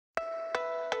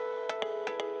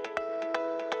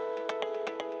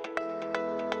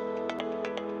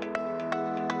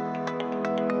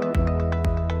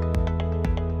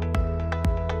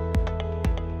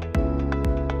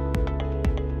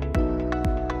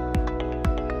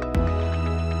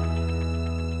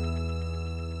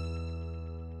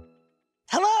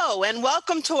Hello, and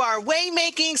welcome to our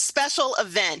Waymaking special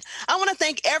event. I want to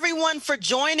thank everyone for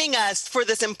joining us for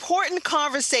this important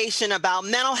conversation about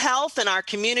mental health in our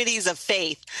communities of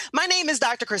faith. My name is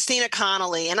Dr. Christina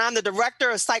Connolly, and I'm the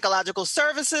Director of Psychological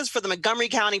Services for the Montgomery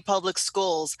County Public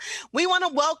Schools. We want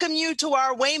to welcome you to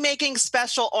our Waymaking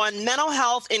special on mental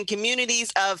health in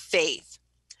communities of faith.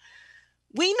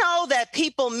 We know that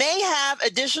people may have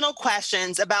additional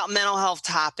questions about mental health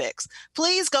topics.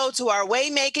 Please go to our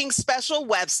Waymaking special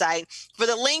website for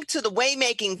the link to the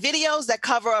Waymaking videos that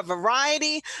cover a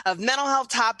variety of mental health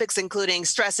topics, including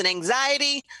stress and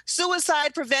anxiety,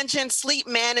 suicide prevention, sleep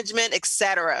management,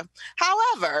 etc.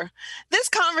 However, this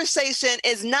conversation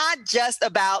is not just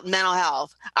about mental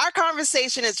health. Our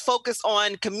conversation is focused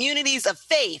on communities of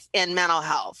faith in mental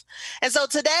health. And so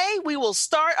today we will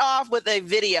start off with a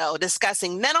video discussing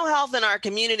mental health in our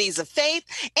communities of faith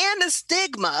and the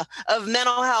stigma of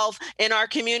mental health in our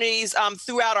communities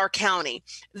throughout our county.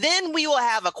 Then we will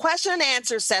have a question and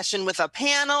answer session with a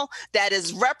panel that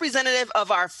is representative of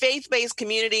our faith-based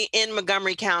community in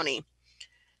Montgomery County.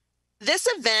 This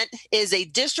event is a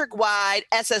district-wide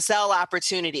SSL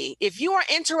opportunity. If you are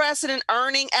interested in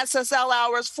earning SSL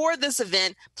hours for this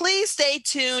event, please stay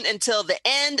tuned until the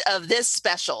end of this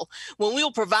special, when we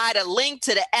will provide a link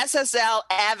to the SSL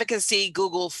Advocacy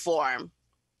Google form.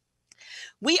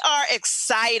 We are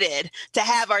excited to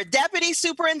have our Deputy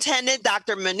Superintendent,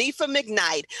 Dr. Monifa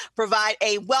McKnight, provide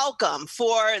a welcome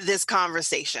for this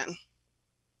conversation.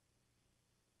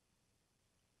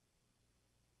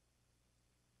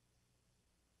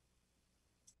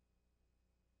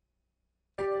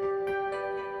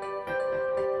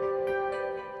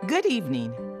 Good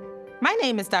evening. My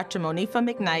name is Dr. Monifa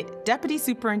McKnight, Deputy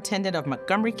Superintendent of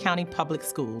Montgomery County Public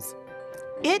Schools.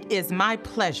 It is my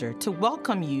pleasure to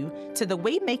welcome you to the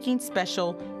Waymaking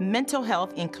Special Mental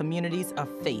Health in Communities of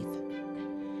Faith.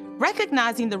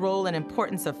 Recognizing the role and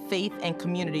importance of faith and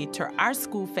community to our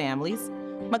school families,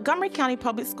 Montgomery County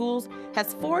Public Schools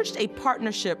has forged a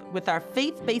partnership with our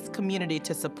faith-based community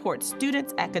to support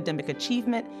students' academic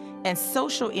achievement and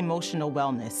social-emotional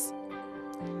wellness.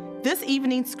 This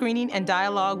evening's screening and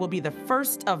dialogue will be the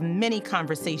first of many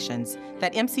conversations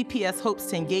that MCPS hopes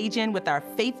to engage in with our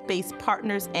faith-based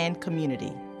partners and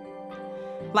community.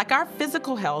 Like our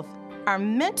physical health, our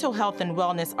mental health and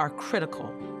wellness are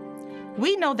critical.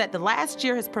 We know that the last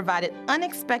year has provided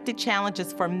unexpected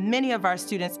challenges for many of our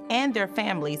students and their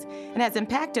families and has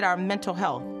impacted our mental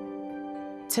health.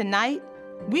 Tonight,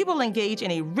 we will engage in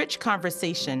a rich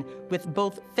conversation with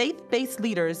both faith-based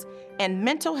leaders and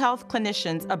mental health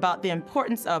clinicians about the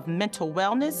importance of mental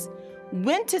wellness,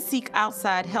 when to seek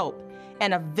outside help,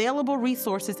 and available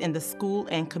resources in the school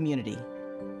and community.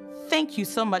 Thank you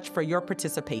so much for your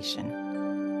participation.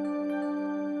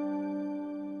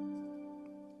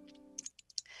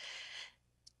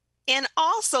 And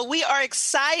also, we are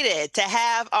excited to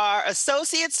have our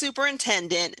Associate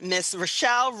Superintendent, Ms.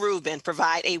 Rochelle Rubin,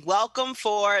 provide a welcome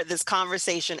for this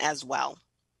conversation as well.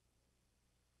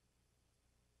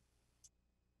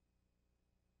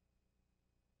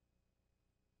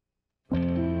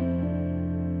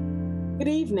 Good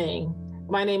evening.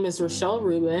 My name is Rochelle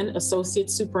Rubin, Associate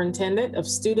Superintendent of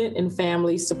Student and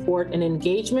Family Support and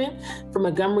Engagement for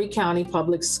Montgomery County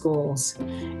Public Schools.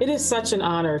 It is such an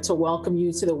honor to welcome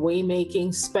you to the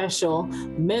Waymaking Special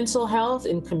Mental Health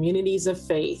in Communities of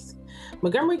Faith.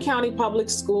 Montgomery County Public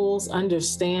Schools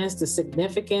understands the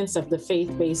significance of the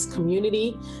faith-based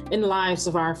community in lives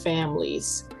of our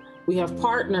families. We have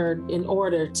partnered in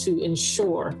order to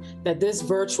ensure that this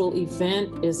virtual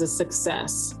event is a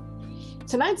success.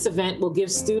 Tonight's event will give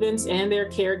students and their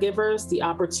caregivers the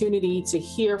opportunity to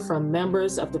hear from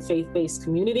members of the faith-based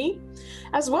community,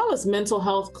 as well as mental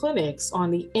health clinics on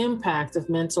the impact of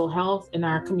mental health in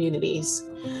our communities.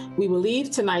 We believe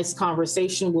tonight's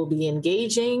conversation will be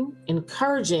engaging,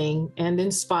 encouraging, and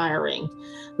inspiring.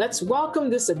 Let's welcome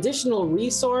this additional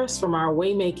resource from our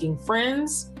Waymaking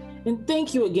friends, and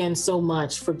thank you again so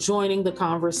much for joining the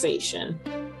conversation.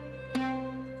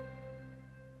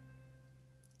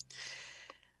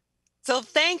 So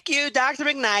thank you, Dr.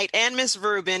 McKnight and Ms.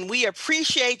 Rubin. We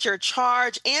appreciate your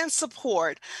charge and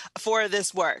support for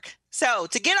this work. So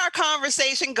to get our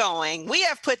conversation going, we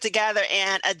have put together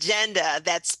an agenda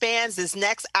that spans this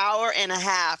next hour and a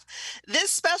half. This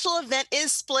special event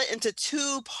is split into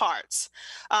two parts.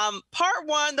 Part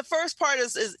one, the first part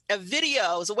is a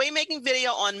video, it's a Waymaking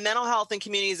video on mental health and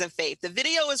communities and faith. The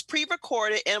video is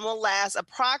pre-recorded and will last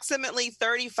approximately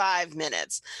 35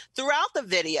 minutes. Throughout the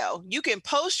video, you can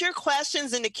post your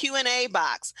questions in the Q&A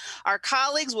box. Our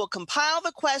colleagues will compile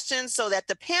the questions so that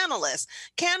the panelists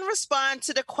can respond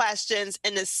to the questions questions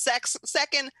in the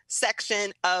second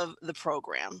section of the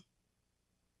program.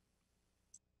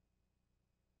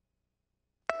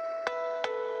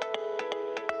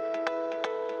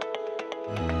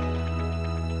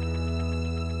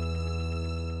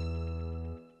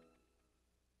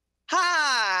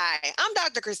 Hi, I'm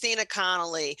Dr. Christina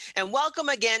Connolly, and welcome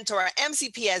again to our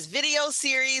MCPS video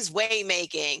series,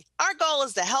 Waymaking. Our goal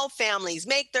is to help families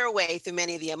make their way through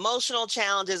many of the emotional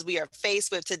challenges we are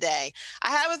faced with today. I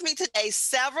have with me today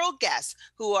several guests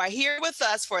who are here with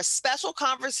us for a special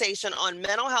conversation on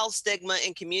mental health stigma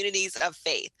in communities of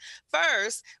faith.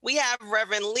 First, we have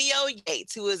Reverend Leo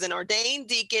Yates, who is an ordained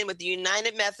deacon with the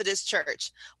United Methodist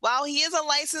Church. While he is a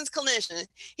licensed clinician,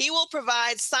 he will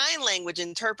provide sign language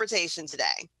interpretation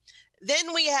today.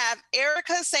 Then we have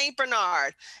Erica St.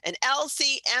 Bernard, an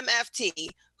LCMFT,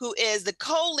 who is the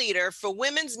co-leader for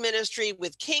women's ministry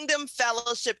with Kingdom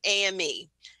Fellowship AME.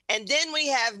 And then we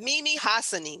have Mimi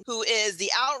Hassani, who is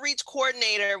the outreach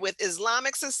coordinator with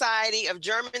Islamic Society of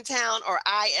Germantown, or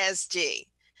ISG.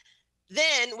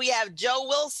 Then we have Joe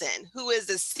Wilson, who is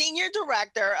the Senior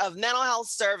Director of Mental Health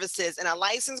Services and a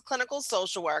licensed clinical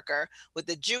social worker with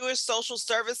the Jewish Social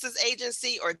Services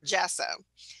Agency, or JESA.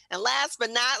 And last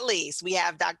but not least, we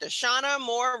have Dr. Shauna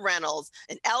Moore Reynolds,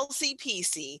 an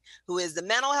LCPC, who is the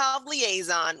mental health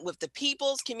liaison with the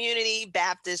People's Community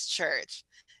Baptist Church.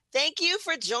 Thank you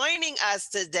for joining us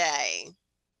today.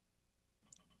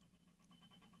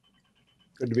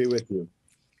 Good to be with you.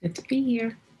 Good to be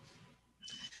here.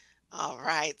 All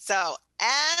right. So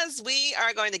as we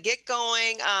are going to get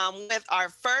going with our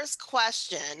first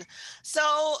question.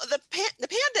 So the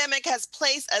pandemic has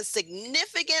placed a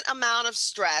significant amount of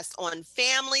stress on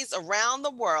families around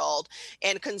the world,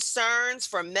 and concerns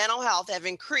for mental health have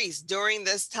increased during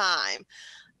this time.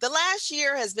 The last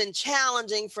year has been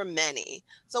challenging for many.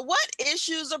 So what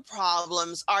issues or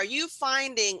problems are you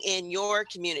finding in your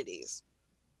communities?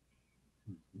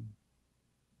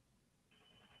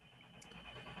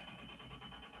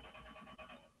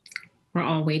 We're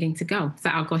all waiting to go. So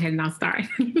I'll go ahead and I'll start.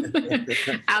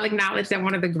 I'll acknowledge that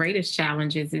one of the greatest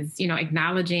challenges is,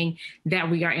 acknowledging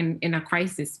that we are in a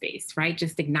crisis space, right?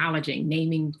 Just acknowledging,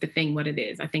 naming the thing what it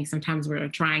is. I think sometimes we've been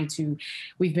trying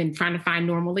to find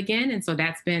normal again. And so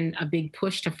that's been a big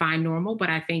push to find normal. But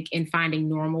I think in finding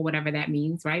normal, whatever that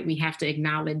means, right, we have to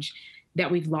acknowledge that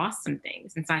we've lost some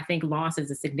things. And so I think loss is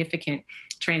a significant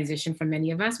transition for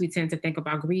many of us. We tend to think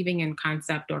about grieving in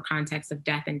concept or context of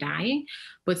death and dying,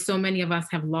 but so many of us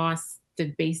have lost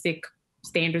the basic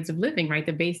standards of living, right?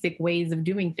 The basic ways of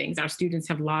doing things. Our students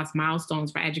have lost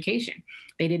milestones for education.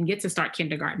 They didn't get to start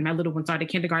kindergarten. My little one started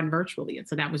kindergarten virtually. And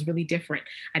so that was really different.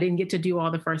 I didn't get to do all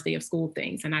the first day of school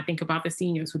things. And I think about the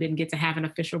seniors who didn't get to have an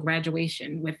official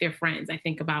graduation with their friends. I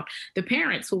think about the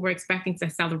parents who were expecting to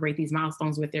celebrate these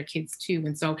milestones with their kids too.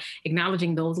 And so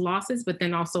acknowledging those losses, but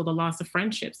then also the loss of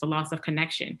friendships, the loss of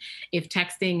connection. If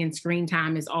texting and screen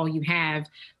time is all you have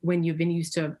when you've been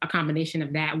used to a combination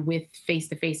of that with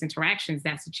face-to-face interactions,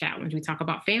 that's a challenge. We talk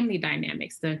about family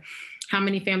dynamics. How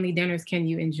many family dinners can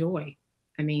you enjoy?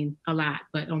 I mean, a lot,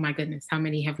 but oh my goodness, how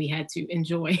many have we had to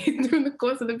enjoy during the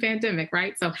course of the pandemic,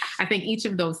 right? So I think each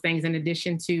of those things, in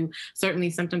addition to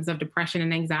certainly symptoms of depression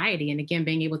and anxiety, and again,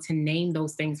 being able to name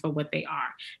those things for what they are,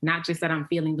 not just that I'm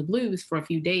feeling the blues for a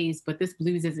few days, but this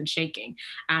blues isn't shaking.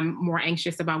 I'm more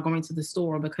anxious about going to the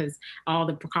store because all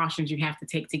the precautions you have to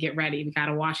take to get ready. We got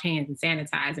to wash hands and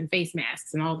sanitize and face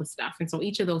masks and all the stuff. And so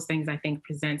each of those things, I think,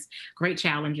 presents great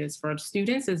challenges for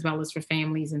students as well as for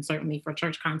families, and certainly for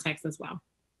church context as well.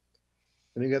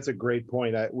 I think that's a great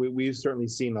point. We've certainly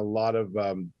seen a lot of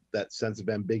that sense of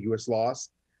ambiguous loss,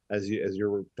 as you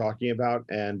were talking about,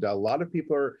 and a lot of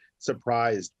people are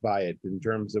surprised by it in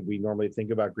terms of, we normally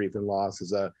think about grief and loss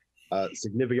as a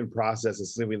significant process, a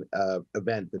significant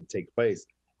event that takes place,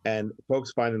 and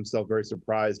folks find themselves very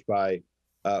surprised by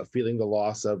feeling the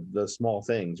loss of the small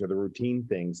things or the routine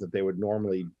things that they would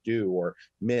normally do or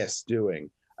miss doing.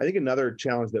 I think another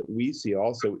challenge that we see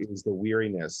also is the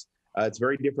weariness. It's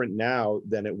very different now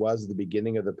than it was at the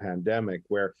beginning of the pandemic,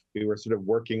 where we were sort of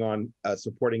working on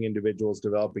supporting individuals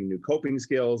developing new coping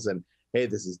skills, and hey,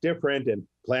 this is different, and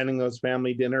planning those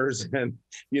family dinners, and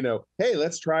hey,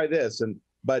 let's try this.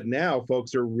 But now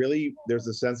folks are really, there's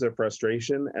a sense of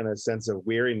frustration and a sense of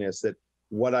weariness that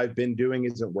what I've been doing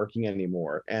isn't working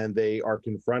anymore, and they are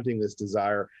confronting this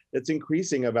desire that's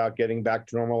increasing about getting back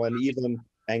to normal, and even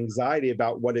anxiety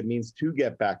about what it means to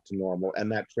get back to normal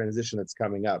and that transition that's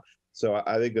coming up. So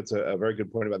I think that's a very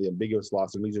good point about the ambiguous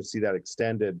loss, and we just see that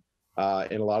extended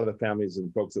in a lot of the families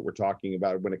and folks that we're talking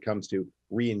about when it comes to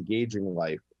re-engaging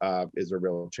life is a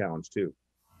real challenge too.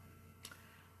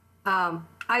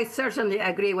 I certainly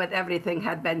agree with everything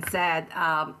had been said.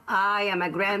 I am a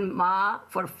grandma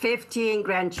for 15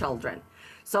 grandchildren,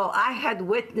 so I had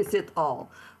witnessed it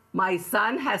all. My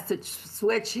son has to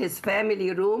switch his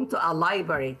family room to a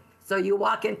library. So you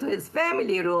walk into his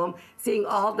family room, seeing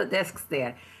all the desks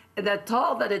there. The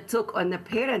toll that it took on the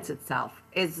parents itself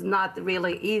is not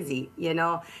really easy, you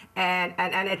know, and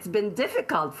it's been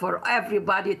difficult for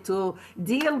everybody to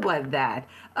deal with that.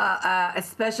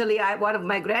 Especially one of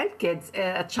my grandkids,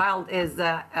 a child is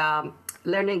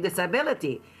learning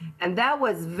disability, and that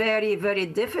was very, very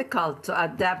difficult to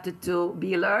adapt to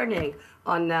be learning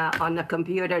on the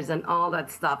computers and all that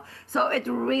stuff. So it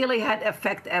really had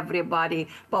affect everybody.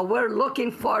 But we're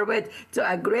looking forward to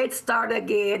a great start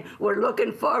again. We're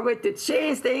looking forward to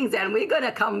change things, and we're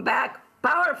gonna come back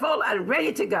powerful and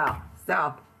ready to go.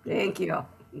 So thank you.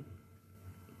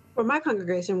 For my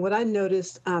congregation, what I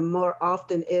notice more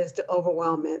often is the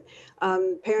overwhelmment.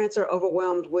 Parents are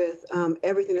overwhelmed with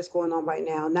everything that's going on right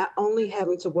now, not only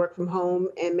having to work from home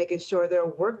and making sure their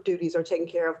work duties are taken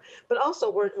care of, but also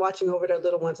watching over their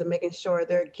little ones and making sure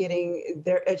they're getting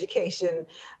their education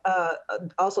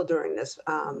also during this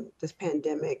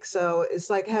pandemic. So it's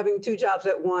like having two jobs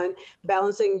at one,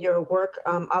 balancing your work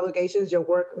obligations, your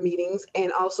work meetings,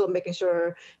 and also making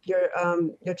sure your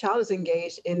child is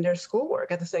engaged in their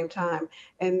schoolwork at the same time,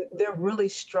 and they're really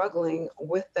struggling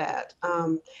with that.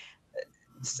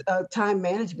 Time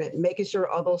management, making sure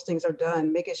all those things are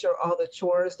done, making sure all the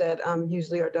chores that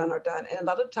usually are done. And a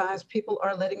lot of times people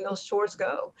are letting those chores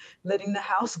go, letting the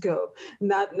house go,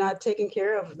 not taking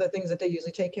care of the things that they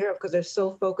usually take care of because they're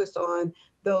so focused on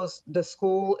the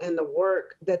school and the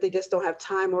work that they just don't have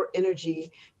time or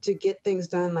energy to get things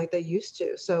done like they used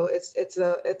to. So it's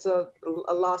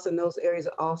a loss in those areas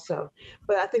also.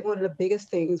 But I think one of the biggest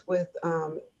things with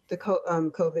the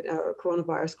COVID or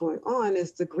coronavirus going on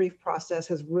is the grief process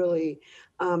has really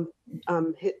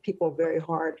hit people very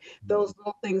hard. Those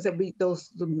little things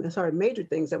major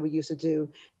things that we used to do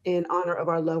in honor of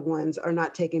our loved ones are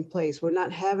not taking place. We're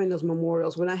not having those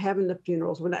memorials. We're not having the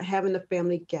funerals. We're not having the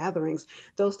family gatherings.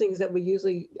 Those things that we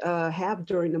usually have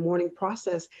during the mourning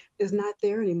process is not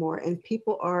there anymore. And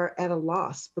people are at a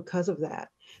loss because of that.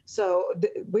 So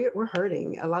we're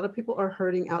hurting. A lot of people are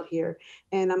hurting out here.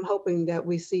 And I'm hoping that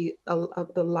we see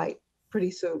the light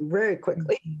pretty soon, very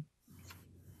quickly.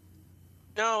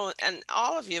 No, and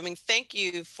all of you, I mean, thank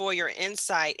you for your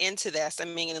insight into this. I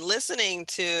mean, and listening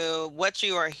to what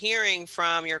you are hearing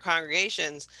from your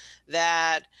congregations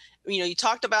that, you know, you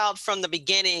talked about from the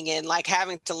beginning and like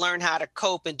having to learn how to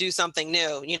cope and do something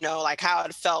new, you know, like how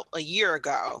it felt a year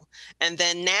ago. And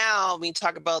then now we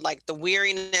talk about like the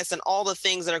weariness and all the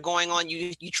things that are going on.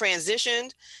 You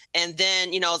transitioned, and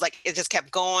then, you know, it's like it just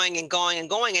kept going and going and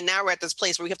going. And now we're at this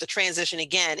place where we have to transition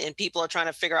again, and people are trying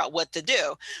to figure out what to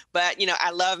do. But, you know, I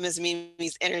love Ms.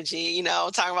 Mimi's energy, you know,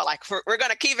 talking about like, we're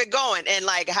going to keep it going and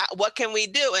like, what can we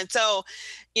do? And so,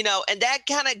 you know, and that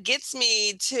kind of gets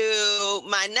me to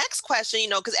my next question, you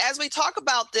know, because as we talk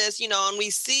about this, you know, and we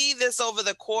see this over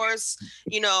the course,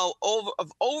 you know,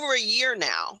 over a year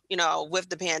now, you know, with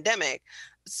the pandemic.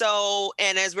 So,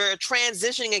 and as we're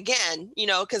transitioning again, you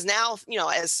know, because now, you know,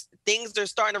 as things are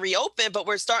starting to reopen, but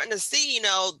we're starting to see, you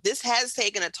know, this has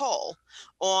taken a toll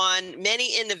on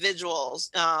many individuals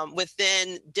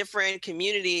within different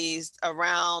communities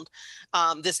around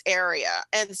this area.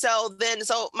 And so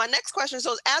my next question,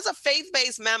 so as a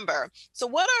faith-based member, so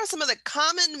what are some of the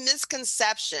common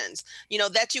misconceptions, you know,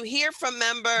 that you hear from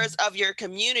members of your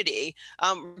community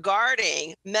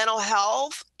regarding mental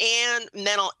health and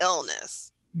mental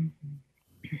illness?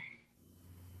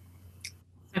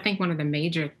 I think one of the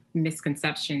major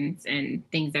misconceptions and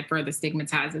things that further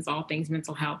stigmatizes all things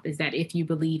mental health is that if you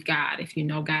believe God, if you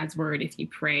know God's word, if you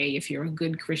pray, if you're a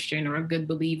good Christian or a good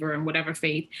believer in whatever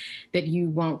faith, that you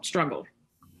won't struggle,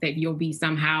 that you'll be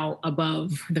somehow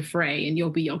above the fray and you'll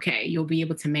be okay, you'll be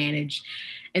able to manage.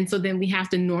 And so then we have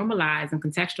to normalize and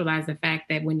contextualize the fact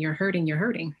that when you're hurting, you're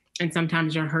hurting. And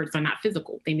sometimes your hurts are not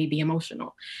physical, they may be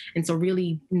emotional. And so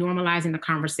really normalizing the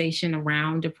conversation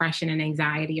around depression and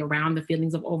anxiety, around the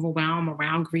feelings of overwhelm,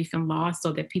 around grief and loss,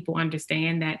 so that people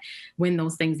understand that when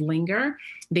those things linger,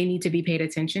 they need to be paid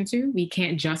attention to. We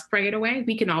can't just pray it away.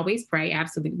 We can always pray,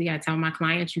 absolutely. I tell my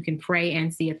clients, you can pray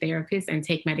and see a therapist and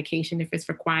take medication if it's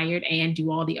required and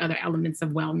do all the other elements of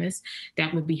wellness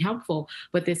that would be helpful.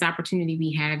 But this opportunity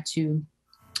we have to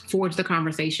forge the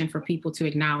conversation for people to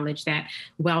acknowledge that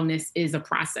wellness is a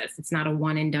process. It's not a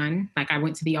one and done. Like I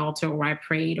went to the altar or I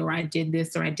prayed or I did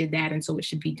this or I did that, and so it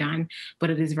should be done. But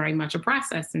it is very much a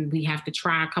process, and we have to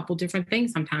try a couple different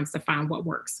things sometimes to find what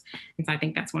works. And so I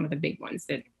think that's one of the big ones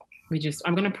that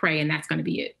I'm going to pray and that's going to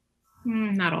be it.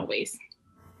 Not always.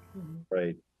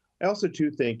 Right. I also too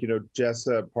think,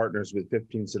 Jessa partners with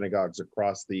 15 synagogues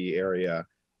across the area,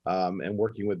 and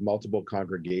working with multiple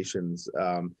congregations.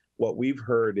 What we've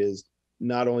heard is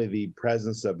not only the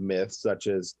presence of myths, such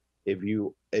as if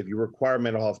you require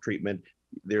mental health treatment,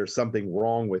 there's something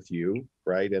wrong with you,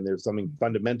 right? And there's something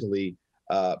fundamentally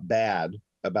bad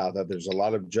about that. There's a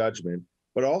lot of judgment,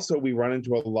 but also we run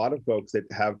into a lot of folks that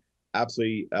have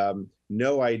absolutely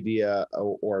no idea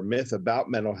or myth about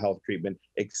mental health treatment,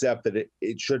 except that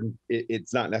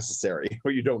it's not necessary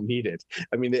or you don't need it.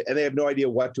 I mean, and they have no idea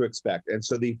what to expect. And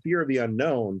so the fear of the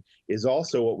unknown is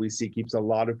also what we see keeps a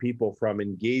lot of people from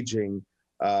engaging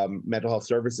mental health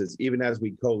services, even as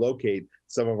we co-locate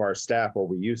some of our staff, or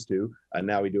we used to, and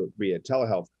now we do it via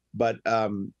telehealth. But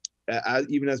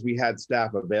even as we had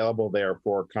staff available there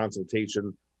for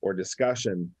consultation or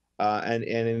discussion, and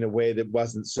in a way that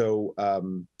wasn't so,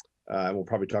 and we'll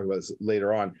probably talk about this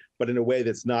later on, but in a way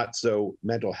that's not so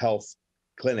mental health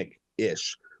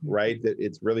clinic-ish, right? That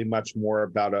it's really much more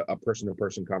about a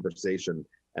person-to-person conversation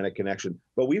and a connection.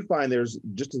 But we find there's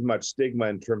just as much stigma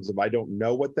in terms of, I don't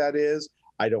know what that is.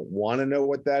 I don't want to know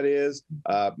what that is.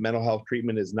 Mental health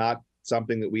treatment is not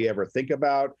something that we ever think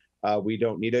about. We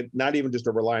don't need it, not even just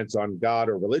a reliance on God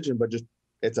or religion, but just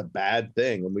it's a bad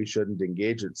thing and we shouldn't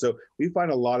engage it. So we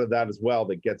find a lot of that as well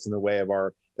that gets in the way of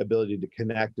our ability to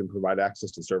connect and provide access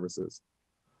to services.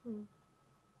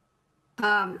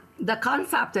 The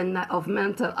concept of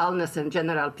mental illness in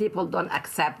general, people don't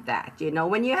accept that.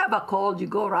 When you have a cold, you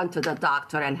go run to the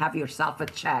doctor and have yourself a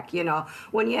check.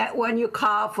 When you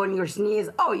cough, when you sneeze,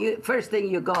 first thing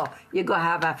you go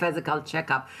have a physical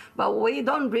checkup. But we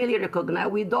don't really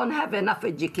recognize, we don't have enough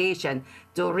education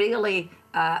to really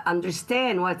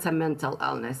understand what's a mental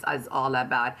illness is all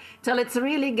about, till it's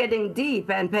really getting deep,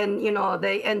 and then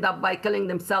they end up by killing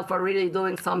themselves or really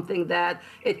doing something that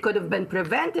it could have been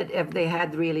prevented if they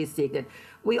had really seeked it.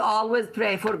 We always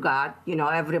pray for God,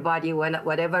 everybody,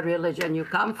 whatever religion you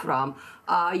come from,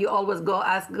 you always go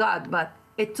ask God, but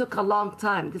it took a long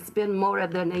time. It's been more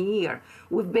than a year.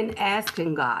 We've been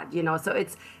asking God, so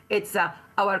it's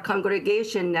our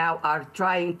congregation now are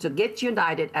trying to get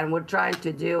united, and we're trying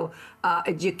to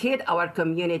educate our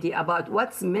community about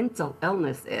what's mental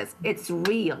illness is. It's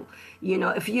real.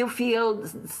 If you feel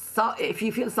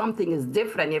something is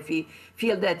different, if you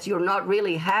feel that you're not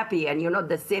really happy and you're not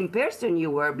the same person you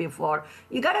were before,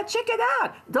 you gotta check it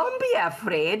out. Don't be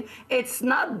afraid. It's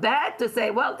not bad to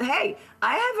say, well, hey,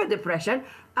 I have a depression.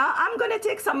 I'm gonna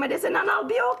take some medicine and I'll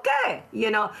be okay.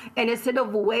 And instead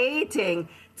of waiting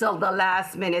till the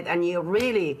last minute and you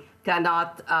really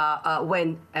cannot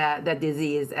win the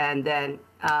disease, and then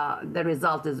the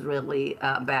result is really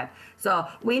bad. So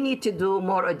we need to do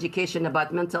more education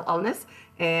about mental illness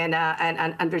and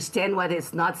understand what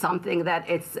is not something that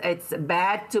it's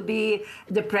bad to be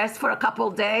depressed for a couple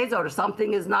of days or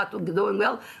something is not doing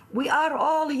well. We are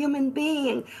all human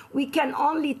beings. We can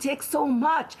only take so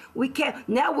much.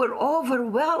 Now we're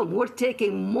overwhelmed. We're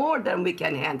taking more than we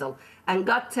can handle. And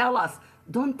God tell us,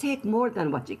 don't take more than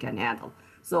what you can handle.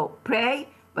 So pray,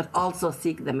 but also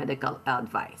seek the medical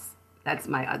advice. That's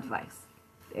my advice.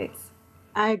 Thanks.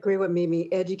 I agree with Mimi.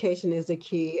 Education is the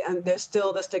key. And there's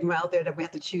still the stigma out there that we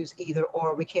have to choose either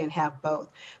or. We can't have both.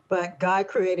 But God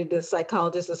created the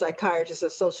psychologists, the psychiatrists, the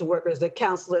social workers, the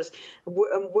counselors.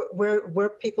 We're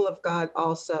people of God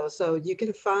also. So you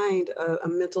can find a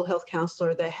mental health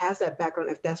counselor that has that background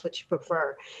if that's what you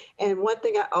prefer. And one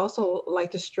thing I also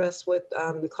like to stress with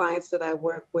the clients that I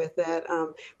work with, that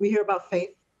we hear about faith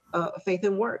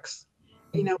and works.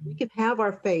 We can have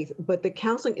our faith, but the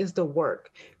counseling is the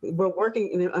work. We're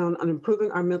working on improving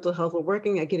our mental health. We're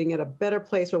working at getting at a better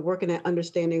place. We're working at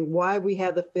understanding why we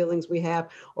have the feelings we have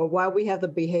or why we have the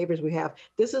behaviors we have.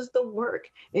 This is the work.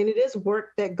 And it is work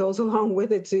that goes along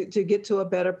with it to get to a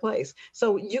better place.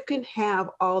 So you can have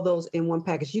all those in one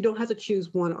package. You don't have to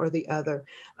choose one or the other.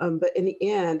 But in the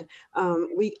end,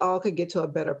 we all could get to a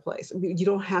better place. You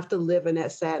don't have to live in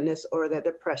that sadness or that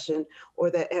depression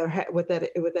or with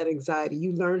that anxiety.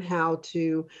 You learn how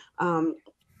to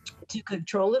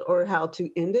control it, or how to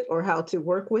end it, or how to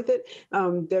work with it.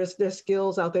 There's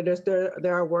skills out there.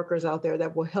 There are workers out there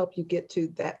that will help you get to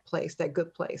that place, that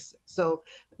good place. So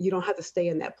you don't have to stay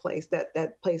in that place,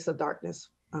 that place of darkness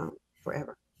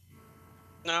forever.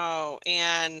 No,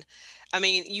 and I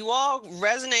mean, you all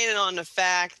resonated on the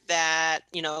fact that,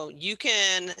 you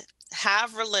can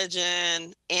have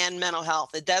religion and mental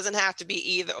health. It doesn't have to be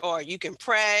either or. You can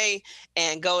pray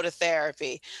and go to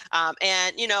therapy. And,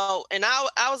 and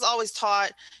I was always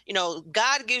taught,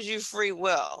 God gives you free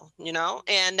will,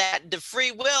 and that the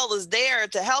free will is there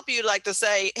to help you, like to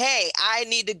say, hey, I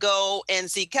need to go and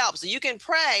seek help. So you can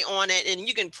pray on it, and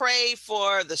you can pray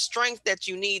for the strength that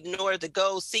you need in order to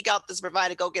go seek out this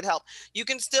provider, go get help. You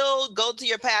can still go to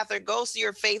your path or go see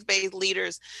your faith-based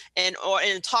leaders and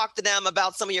talk to them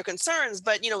about some of your concerns.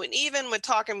 But, and even with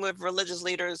talking with religious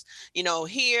leaders,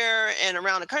 here and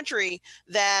around the country,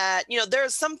 that,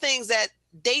 there's some things that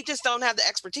they just don't have the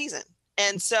expertise in.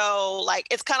 And so, like,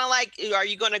 it's kind of like, are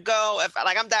you going to go, if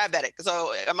like I'm diabetic,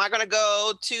 so am I going to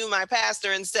go to my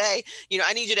pastor and say,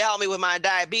 I need you to help me with my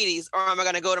diabetes, or am I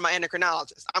going to go to my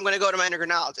endocrinologist? I'm going to go to my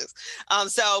endocrinologist.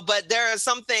 But there are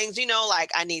some things,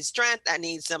 like I need strength, I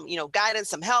need some, guidance,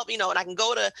 some help, and I can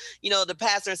go to, the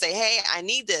pastor and say, hey, I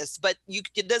need this, but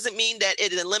it doesn't mean that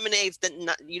it eliminates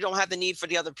you don't have the need for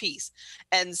the other piece.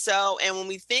 And so, and when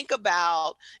we think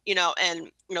about,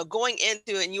 going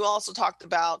into, and you also talked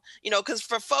about, because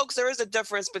for folks, there is a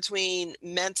difference between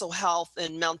mental health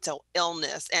and mental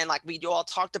illness. And like we all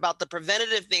talked about the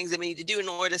preventative things that we need to do in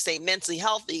order to stay mentally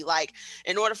healthy. Like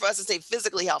in order for us to stay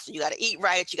physically healthy, you got to eat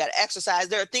right, you got to exercise.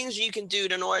 There are things you can do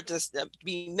in order to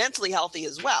be mentally healthy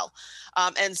as well.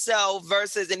 And so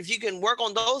and if you can work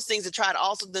on those things to try to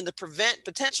also then to prevent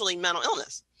potentially mental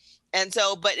illness. And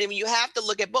so, but I mean, you have to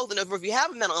look at both. And if you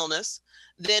have a mental illness,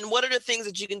 then what are the things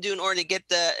that you can do in order to get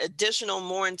the additional,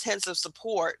 more intensive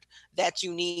support that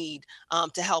you need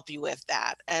to help you with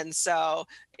that? And so,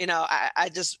 I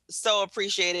just so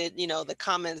appreciated, the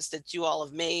comments that you all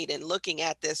have made in looking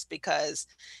at this, because,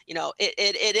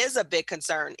 it is a big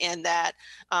concern. And that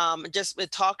just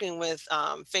with talking with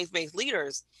faith-based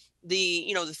leaders,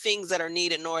 the things that are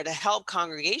needed in order to help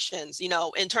congregations,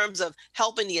 in terms of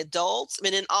helping the adults,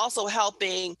 and then also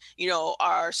helping,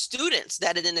 our students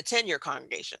that didn't attend your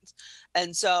congregations.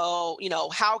 And so,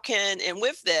 and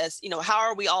with this, how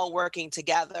are we all working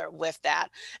together with that?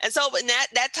 And so, but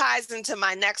that ties into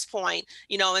my next point,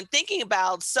 and thinking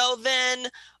about, so then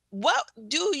what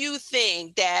do you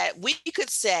think that we could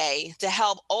say to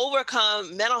help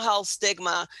overcome mental health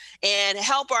stigma and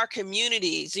help our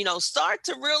communities, start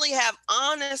to really have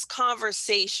honest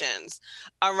conversations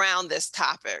around this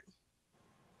topic?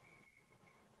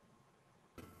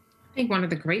 I think one of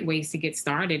the great ways to get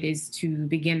started is to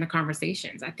begin the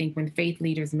conversations. I think when faith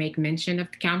leaders make mention of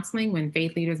counseling, when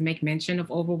faith leaders make mention of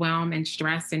overwhelm and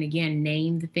stress, and again,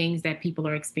 name the things that people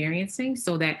are experiencing,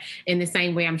 so that in the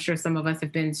same way, I'm sure some of us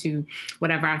have been to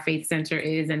whatever our faith center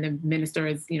is, and the minister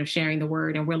is, sharing the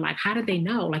word, and we're like, how did they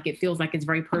know? Like, it feels like it's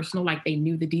very personal, like they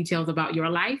knew the details about your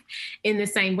life. In the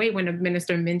same way, when a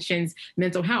minister mentions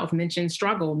mental health, mentions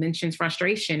struggle, mentions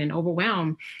frustration and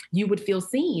overwhelm, you would feel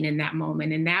seen in that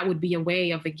moment. And that would be a way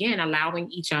of, again,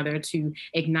 allowing each other to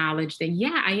acknowledge that,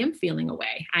 yeah, I am feeling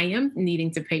away. I am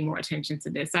needing to pay more attention to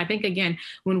this. So I think, again,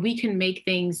 when we can make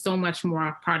things so much more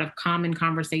a part of common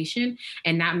conversation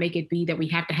and not make it be that we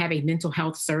have to have a mental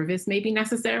health service, maybe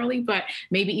necessarily, but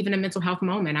maybe even a mental health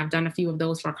moment. I've done a few of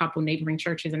those for a couple neighboring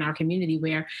churches in our community,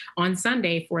 where on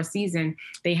Sunday for a season,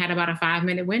 they had about a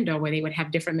 5-minute window where they would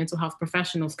have different mental health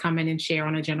professionals come in and share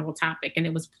on a general topic. And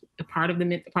it was a part of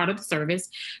the service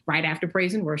right after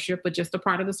praise and worship, but just a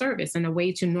part of the service, and a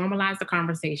way to normalize the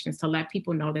conversations, to let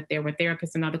people know that there were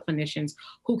therapists and other clinicians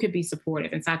who could be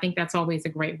supportive. And so I think that's always a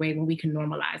great way when we can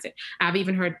normalize it. I've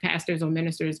even heard pastors or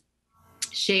ministers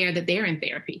share that they're in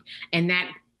therapy, and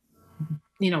that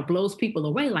blows people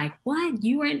away, like, what,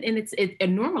 you are in? And it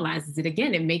normalizes it.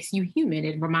 Again, it makes you human.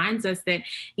 It reminds us that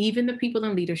even the people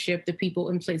in leadership, the people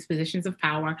in positions of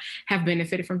power, have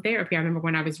benefited from therapy. I remember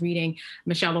when I was reading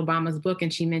Michelle Obama's book,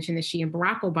 and she mentioned that she and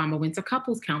Barack Obama went to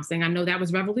couples counseling. I know that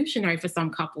was revolutionary for some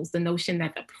couples. The notion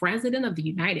that the president of the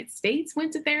United States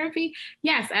went to therapy.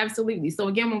 Yes, absolutely. So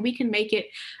again, when we can make it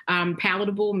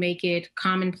palatable, make it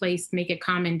commonplace, make it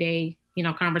common day,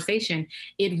 conversation,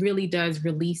 it really does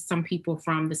release some people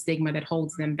from the stigma that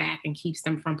holds them back and keeps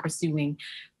them from pursuing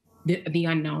the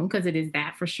unknown, because it is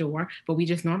that for sure, but we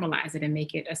just normalize it and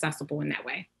make it accessible in that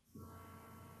way.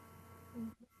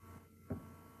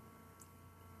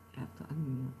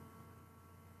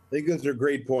 I think those are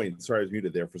great points. Sorry, I was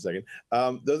muted there for a second.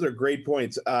 Those are great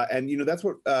points. And, that's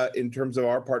what, in terms of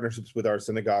our partnerships with our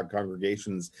synagogue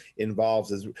congregations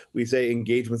involves, is we say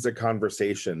engagement's a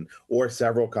conversation or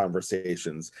several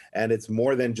conversations. And it's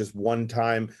more than just one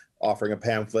time offering a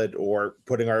pamphlet or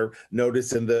putting our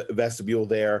notice in the vestibule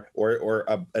there, or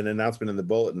an announcement in the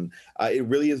bulletin. It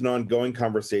really is an ongoing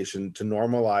conversation to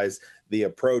normalize the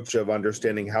approach of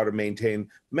understanding how to maintain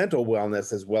mental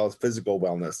wellness as well as physical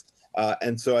wellness.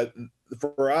 And so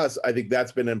for us, I think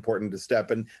that's been important to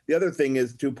step. And the other thing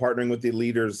is to partnering with the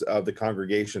leaders of the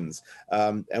congregations.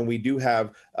 And we do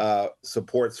have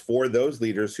supports for those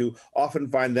leaders who often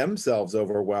find themselves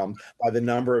overwhelmed by the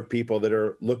number of people that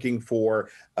are looking for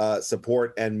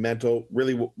support and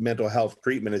mental health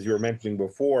treatment. As you were mentioning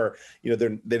before,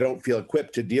 they don't feel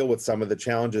equipped to deal with some of the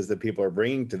challenges that people are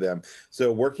bringing to them.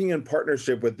 So working in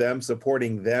partnership with them,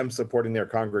 supporting their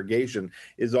congregation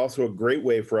is also a great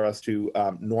way for us to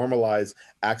normalize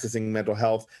accessing mental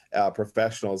health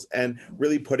professionals and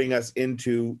really putting us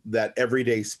into that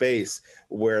everyday space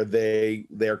where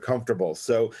they're comfortable.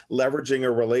 So leveraging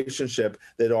a relationship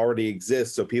that already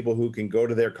exists, so people who can go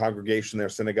to their congregation, their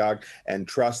synagogue, and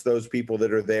trust those people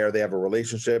that are there, they have a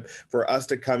relationship, for us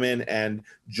to come in and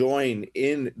join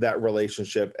in that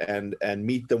relationship and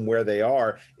meet them where they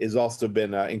are, is also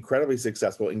been incredibly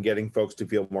successful in getting folks to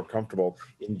feel more comfortable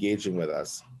engaging with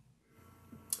us.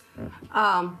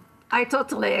 I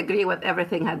totally agree with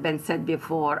everything had been said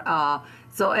before.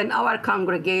 So in our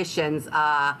congregations,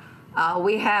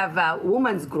 we have a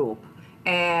women's group,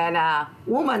 and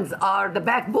women are the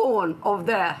backbone of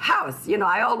the house.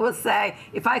 I always say,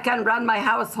 if I can run my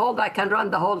household, I can run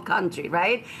the whole country,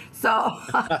 right? So,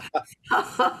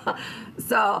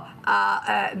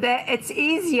 it's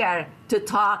easier to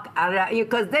talk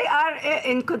because they are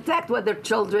in contact with their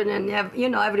children and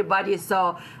everybody.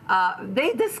 So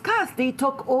they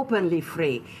talk openly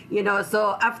free.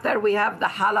 So after we have the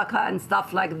halakha and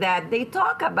stuff like that, they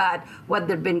talk about what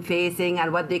they've been facing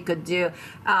and what they could do.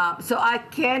 So I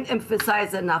can't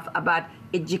emphasize enough about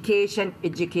education.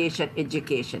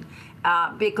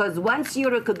 Because once you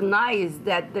recognize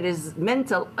that there is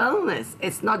mental illness,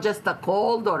 it's not just a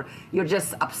cold or you're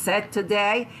just upset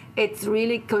today, it's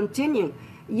really continuing.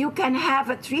 You can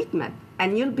have a treatment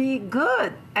and you'll be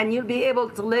good and you'll be able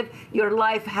to live your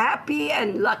life happy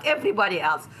and like everybody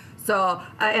else. So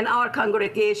in our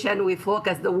congregation, we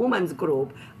focus, the women's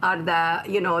group are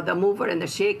the mover and the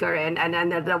shaker, and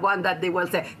they're the one that they will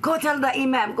say, go tell the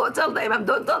imam, don't tell,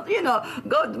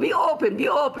 go be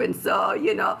open. So,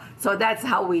 so that's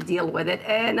how we deal with it.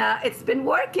 And it's been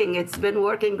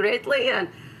working greatly. And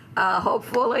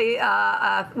hopefully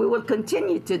we will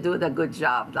continue to do the good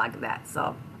job like that.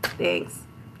 So thanks.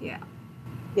 Yeah.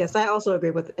 Yes, I also agree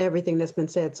with everything that's been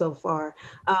said so far.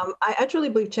 I truly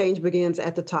believe change begins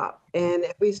at the top. And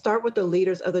if we start with the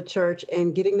leaders of the church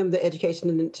and getting them the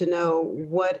education to know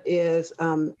what is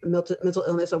mental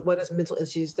illness or what is mental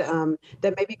issues that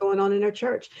may be going on in their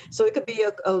church. So it could be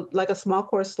like a small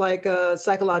course like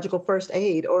psychological first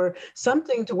aid or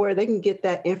something to where they can get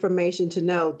that information to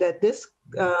know that this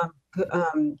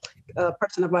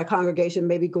person of my congregation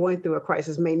may be going through a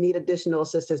crisis, may need additional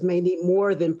assistance, may need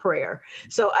more than prayer.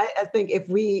 So I think if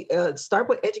we start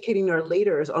with educating our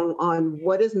leaders on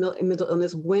what is mental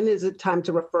illness, when is it time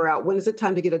to refer out, when is it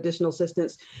time to get additional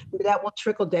assistance, that will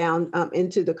trickle down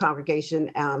into the congregation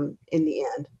in the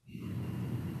end.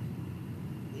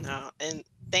 No, and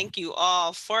thank you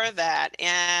all for that.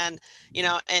 And,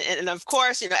 and of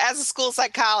course, as a school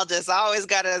psychologist, I always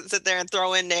got to sit there and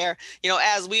throw in there,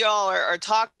 as we all are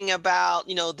talking about,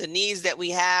 the needs that we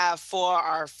have for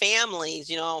our families,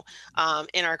 in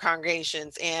our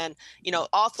congregations, and,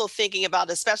 also thinking about,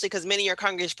 especially because many of your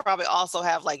congregations probably also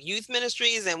have like youth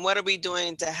ministries, and what are we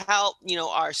doing to help,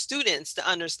 our students to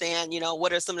understand,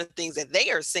 what are some of the things that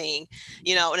they are seeing,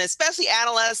 and especially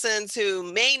adolescents who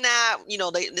may not,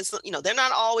 they're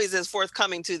not always as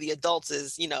forthcoming to the adults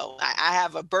as, I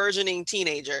have a burgeoning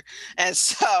teenager. And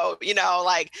so, we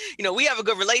have a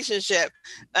good relationship.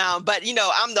 But, she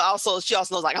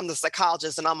also knows, like, I'm the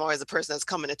psychologist and I'm always the person that's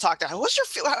coming to talk to her. How are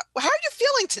you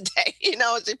feeling today?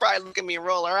 She probably look at me and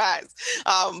roll her eyes.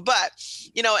 But,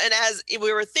 and as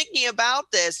we were thinking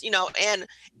about this, and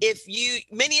if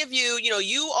many of you,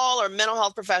 you all are mental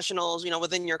health professionals,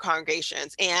 within your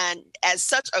congregations, and as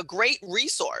such a great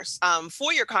resource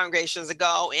for your congregations to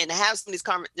go and have some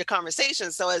of these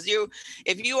conversations. So if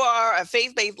you are a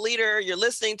faith-based leader, you're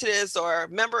listening to this, or a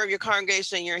member of your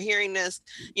congregation, you're hearing this,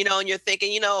 and you're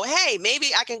thinking, hey, maybe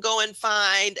I can go and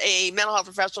find a mental health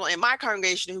professional in my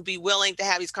congregation who'd be willing to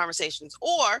have these conversations.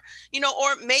 Or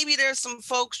maybe there's some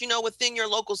folks, within your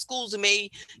local schools who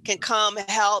can come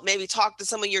help, maybe talk to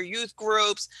some of your youth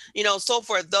groups, so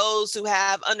for those who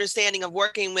have understanding of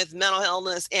working with mental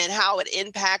illness and how it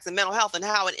impacts the mental health and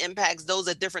how it impacts those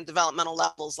at different developmental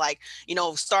levels, like,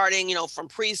 starting, from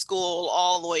preschool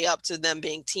all the way up to them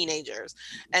being teenagers.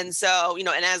 And so,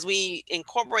 and as we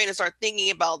incorporate and start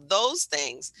thinking about those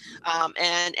things,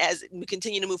 and as we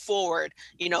continue to move forward,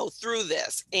 through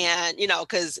this, and,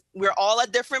 because we're all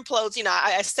at different plots,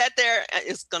 I sat there,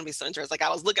 it's going to be so interesting. Like I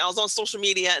was on social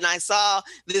media and I saw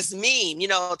this meme,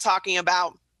 talking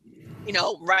about,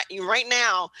 right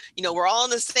now, we're all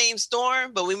in the same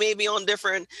storm, but we may be on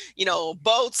different,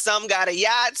 boats. Some got a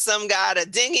yacht, some got a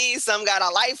dinghy, some got a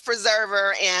life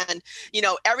preserver, and,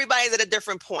 everybody's at a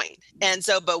different point. And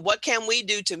so, but what can we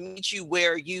do to meet you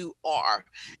where you are?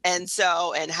 And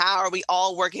so, and how are we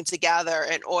all working together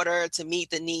in order to meet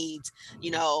the needs,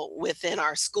 within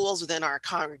our schools, within our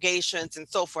congregations, and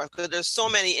so forth? Because there's so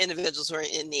many individuals who are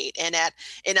in need. And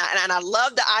I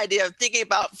love the idea of thinking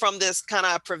about from this kind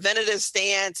of preventative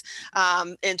stance,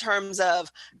 in terms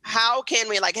of how can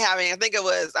we, like, having, I think it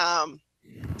was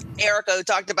Erica who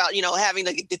talked about, having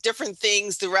the different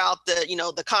things throughout the,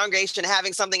 the congregation,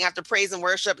 having something after praise and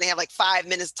worship, and they have like 5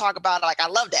 minutes to talk about it. Like, I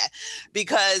love that,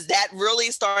 because that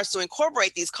really starts to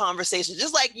incorporate these conversations,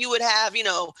 just like you would have,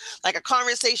 like a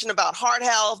conversation about heart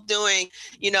health during,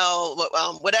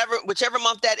 whichever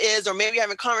month that is, or maybe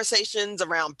having conversations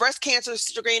around breast cancer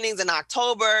screenings in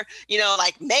October.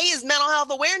 Like May is Mental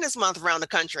Health Awareness Month around the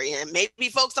country, and maybe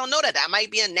folks don't know that. That might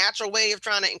be a natural way of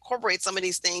trying to incorporate some of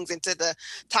these things into the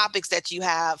topics that you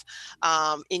have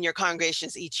in your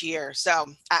congregations each year. So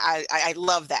I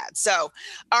love that. So,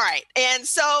 all right. And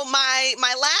so my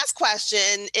last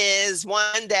question is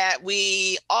one that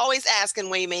we always ask in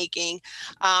Waymaking,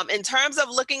 in terms of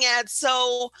looking at,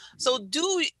 so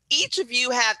do each of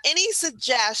you have any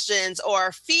suggestions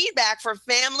or feedback for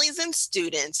families and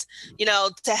students,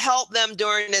 to help them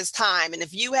during this time? And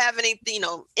if you have any,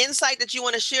 insight that you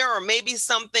want to share, or maybe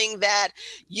something that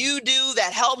you do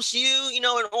that helps you, in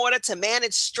order to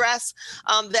manage stress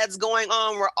that's going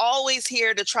on, we're always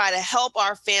here to try to help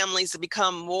our families to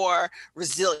become more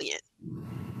resilient.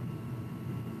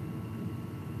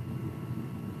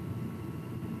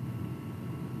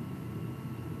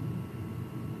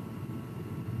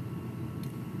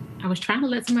 I was trying to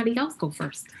let somebody else go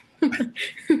first. So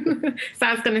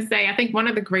I was going to say, I think one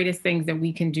of the greatest things that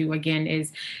we can do, again,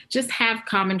 is just have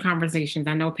common conversations.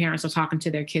 I know parents are talking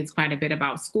to their kids quite a bit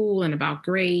about school and about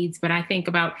grades, but I think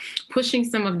about pushing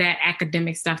some of that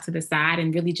academic stuff to the side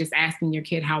and really just asking your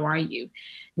kid, how are you?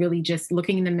 Really just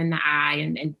looking them in the eye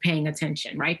and paying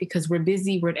attention, right? Because we're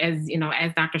busy. As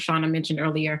Dr. Shauna mentioned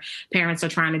earlier, parents are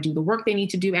trying to do the work they need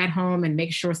to do at home and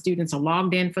make sure students are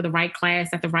logged in for the right class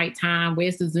at the right time.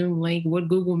 Where's the Zoom link? What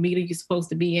Google Meet are you supposed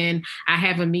to be in? I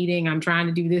have a meeting. I'm trying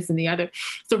to do this and the other.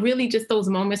 So really just those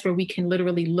moments where we can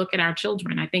literally look at our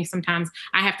children. I think sometimes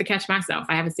I have to catch myself.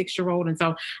 I have a 6-year-old. And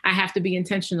so I have to be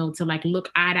intentional to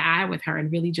look eye to eye with her and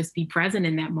really just be present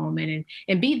in that moment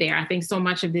and be there. I think so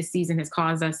much of this season has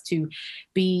caused us to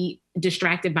be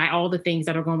distracted by all the things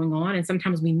that are going on. And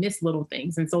sometimes we miss little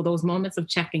things. And so those moments of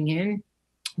checking in,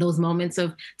 those moments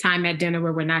of time at dinner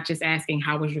where we're not just asking,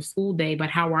 how was your school day, but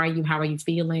how are you? How are you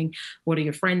feeling? What are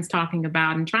your friends talking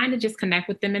about? And trying to just connect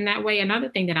with them in that way. Another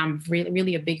thing that I'm really,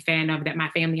 really a big fan of that my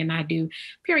family and I do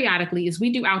periodically is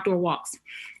we do outdoor walks.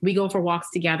 We go for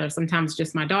walks together, sometimes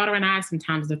just my daughter and I,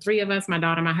 sometimes the 3 of us, my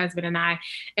daughter, my husband, and I,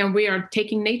 and we are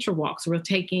taking nature walks. We're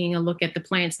taking a look at the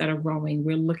plants that are growing.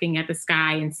 We're looking at the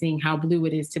sky and seeing how blue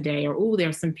it is today, or, oh,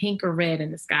 there's some pink or red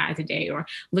in the sky today, or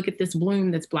look at this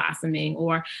bloom that's blossoming,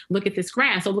 or look at this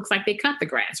grass. So it looks like they cut the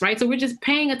grass, right? So we're just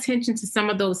paying attention to some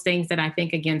of those things that I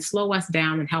think, again, slow us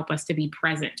down and help us to be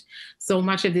present. So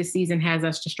much of this season has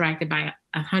us distracted by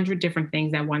 100 different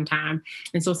things at one time.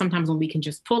 And so sometimes when we can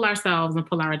just pull ourselves and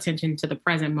pull our attention to the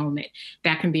present moment,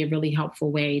 that can be a really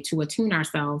helpful way to attune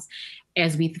ourselves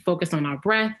as we focus on our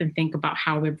breath and think about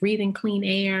how we're breathing clean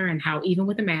air, and how, even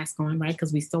with a mask on, right?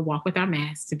 Because we still walk with our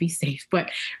masks to be safe,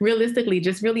 but realistically,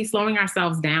 just really slowing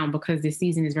ourselves down, because this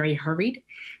season is very hurried.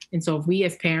 And so if we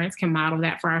as parents can model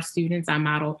that for our students, I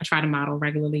try to model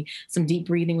regularly some deep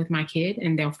breathing with my kid,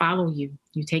 and they'll follow you.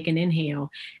 You take an inhale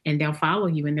and they'll follow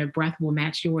you, and their breath will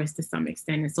match yours to some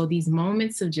extent. And so these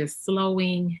moments of just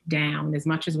slowing down, as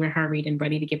much as we're hurried and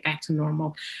ready to get back to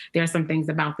normal, there are some things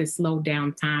about this slow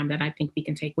down time that I think we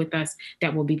can take with us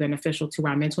that will be beneficial to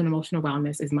our mental and emotional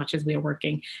wellness, as much as we are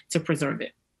working to preserve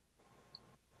it.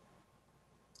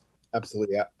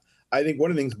 Absolutely. I think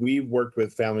one of the things we've worked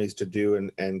with families to do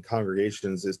and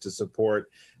congregations is to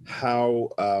support how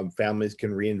families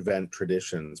can reinvent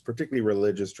traditions, particularly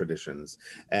religious traditions,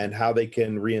 and how they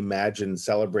can reimagine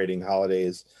celebrating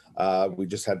holidays. We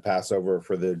just had Passover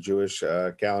for the Jewish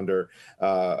calendar,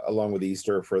 along with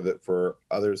Easter for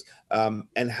others,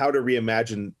 and how to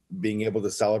reimagine being able to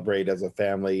celebrate as a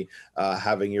family,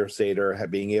 having your Seder,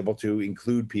 being able to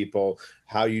include people,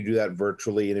 how you do that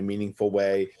virtually in a meaningful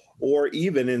way, or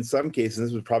even in some cases,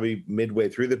 this was probably midway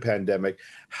through the pandemic,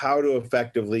 how to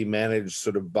effectively manage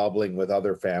sort of bubbling with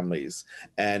other families,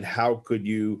 and how could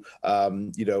you,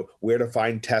 where to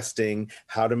find testing,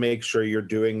 how to make sure you're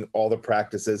doing all the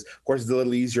practices. Of course, it's a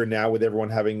little easier now with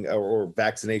everyone having or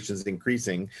vaccinations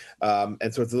increasing,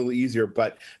 and so it's a little easier.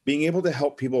 But being able to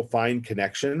help people find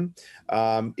connection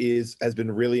has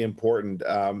been really important.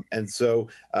 And so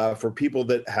for people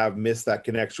that have missed that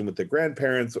connection with the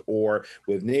grandparents or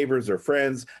with neighbors or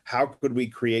friends, how could we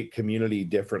create community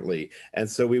differently? And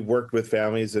so we've worked with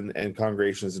families and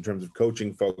congregations in terms of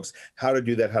coaching folks how to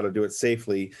do that, how to do it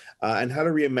safely, and how to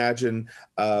reimagine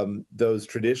those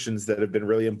traditions that have been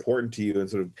really important to you and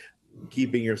sort of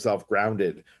keeping yourself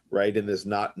grounded, right, in this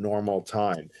not normal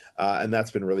time. And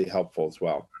that's been really helpful as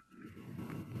well.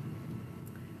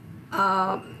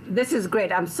 This is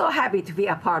great. I'm so happy to be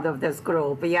a part of this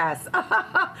group. Yes,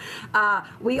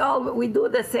 we do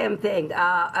the same thing.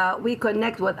 We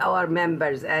connect with our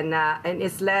members, and in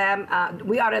Islam,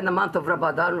 we are in the month of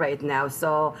Ramadan right now.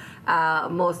 So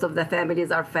most of the families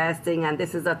are fasting, and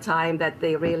this is a time that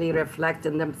they really reflect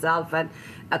in themselves and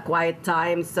a quiet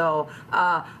time. So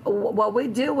what we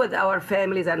do with our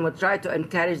families, and we try to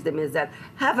encourage them, is that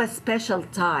have a special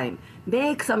time.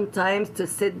 Make some time to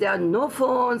sit down, no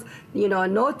phones,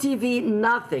 no TV,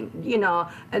 nothing,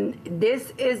 and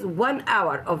this is 1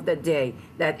 hour of the day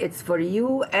that it's for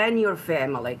you and your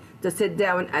family to sit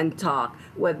down and talk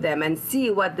with them and see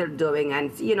what they're doing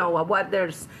and,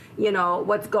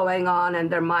 what's going on in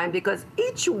their mind, because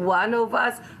each one of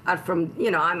us are from,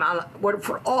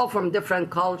 we're all from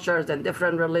different cultures and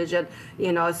different religion,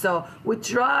 so we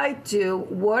try to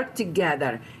work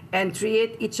together and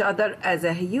treat each other as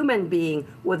a human being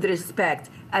with respect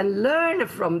and learn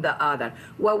from the other.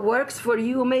 What works for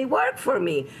you may work for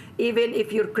me. Even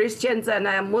if you're Christians and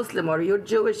I'm Muslim, or you're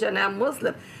Jewish and I'm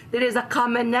Muslim, there is a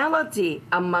commonality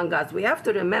among us. We have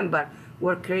to remember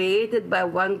we're created by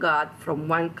one God from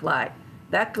one clay.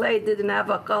 That clay didn't have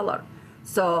a color.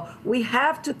 So we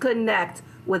have to connect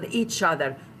with each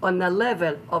other on the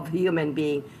level of human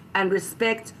being and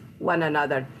respect one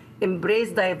another. Embrace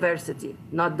diversity,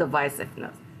 not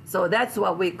divisiveness. So that's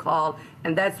what we call,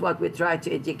 and that's what we try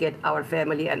to educate our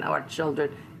family and our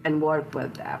children and work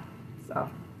with them. So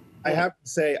I have to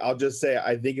say, I'll just say,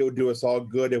 I think it would do us all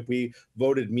good if we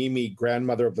voted Mimi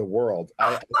grandmother of the world.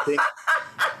 I think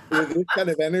with this kind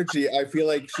of energy, I feel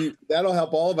like that'll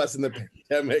help all of us in the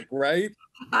pandemic, right?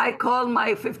 I call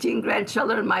my 15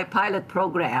 grandchildren my pilot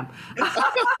program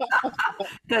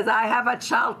because I have a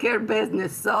childcare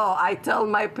business. So I tell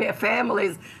my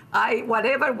families,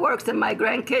 whatever works in my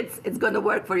grandkids, it's going to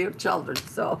work for your children.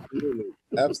 So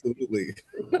absolutely.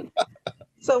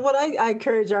 So what I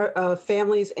encourage our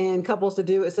families and couples to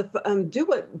do is to do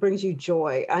what brings you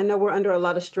joy. I know we're under a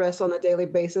lot of stress on a daily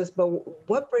basis, but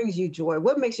what brings you joy?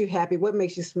 What makes you happy? What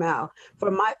makes you smile? For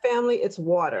my family, it's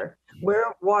water. We're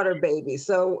water babies.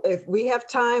 So if we have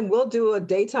time, we'll do a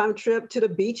daytime trip to the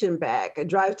beach and back, and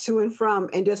drive to and from,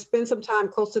 and just spend some time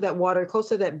close to that water, close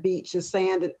to that beach, the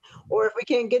sand. Or if we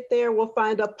can't get there, we'll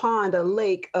find a pond, a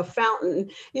lake, a fountain,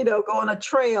 go on a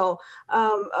trail.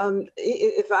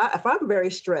 If I'm very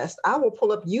stressed, I will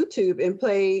pull up YouTube and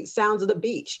play sounds of the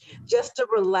beach just to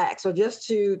relax, or just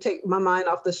to take my mind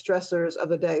off the stressors of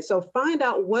the day. So find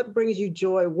out what brings you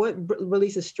joy, what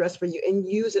releases stress for you, and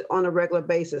use it on a regular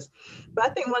basis. But I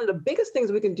think one of the biggest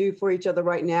things we can do for each other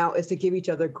right now is to give each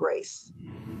other grace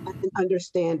and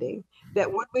understanding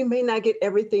that we may not get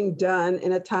everything done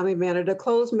in a timely manner. The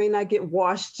clothes may not get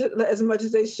washed as much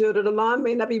as they should, or the lawn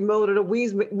may not be mowed, or the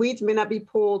weeds may not be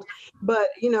pulled. But,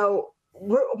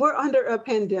 we're under a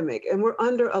pandemic, and we're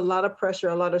under a lot of pressure,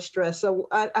 a lot of stress. So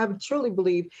I truly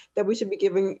believe that we should be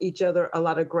giving each other a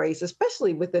lot of grace,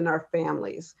 especially within our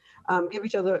families. Give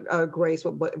each other grace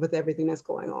with everything that's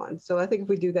going on. So I think if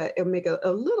we do that, it'll make a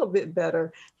little bit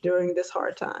better during this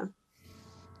hard time.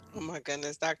 Oh my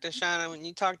goodness, Dr. Shauna, when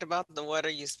you talked about the water,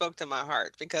 you spoke to my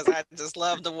heart because I just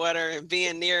love the water and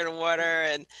being near the water.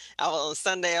 And on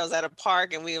Sunday, I was at a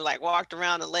park and we like walked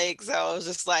around the lake. So I was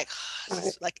just like, Right.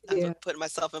 just like I'm Yeah. putting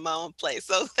myself in my own place.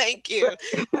 So thank you.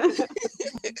 Right.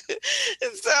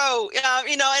 So,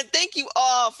 and thank you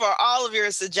all for all of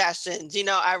your suggestions.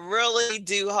 I really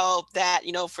do hope that,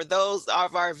 for those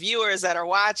of our viewers that are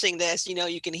watching this,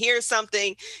 you can hear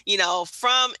something,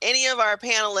 from any of our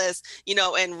panelists,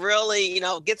 and really,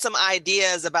 get some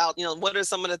ideas about, what are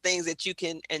some of the things that you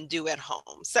can and do at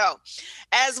home. So,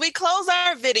 as we close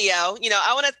our video,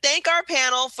 I want to thank our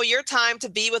panel for your time to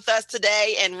be with us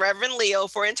today and Reverend Leo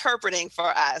for interpreting for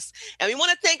us. And we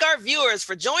want to thank our viewers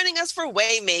for joining us for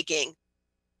Waymaking.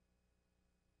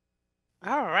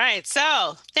 All right,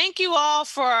 so thank you all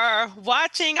for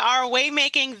watching our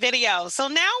Waymaking video. So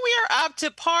now we are up to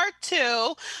part 2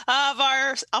 of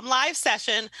our live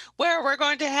session where we're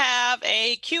going to have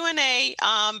a Q&A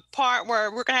part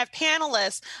where we're going to have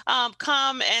panelists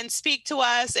come and speak to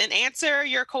us and answer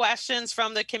your questions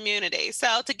from the community.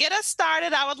 So to get us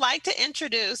started, I would like to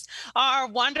introduce our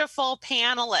wonderful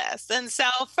panelists. And so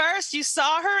first, you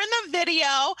saw her in the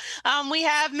video. We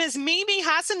have Ms. Mimi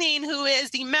Hassanin, who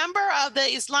is the member of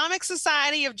the Islamic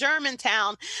Society of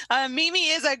Germantown. Mimi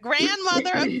is a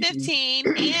grandmother of 15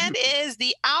 and is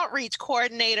the outreach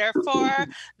coordinator for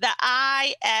the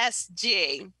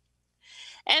ISG.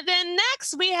 And then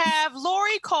next we have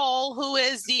Lori Cole, who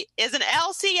is an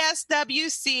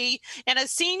LCSWC and a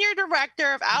senior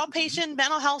director of outpatient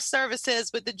mental health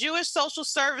services with the Jewish Social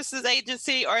Services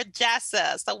Agency, or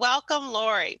JESA. So welcome,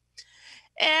 Lori.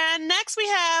 And next we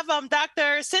have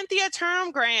Dr. Cynthia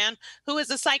Termgran, who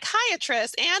is a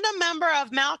psychiatrist and a member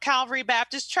of Mount Calvary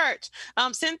Baptist Church.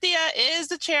 Cynthia is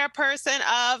the chairperson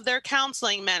of their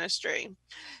counseling ministry.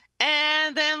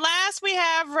 And then last we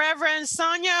have Reverend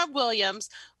Sonia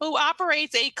Williams, who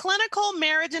operates a clinical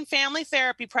marriage and family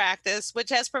therapy practice,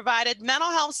 which has provided mental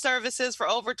health services for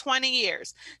over 20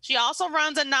 years. She also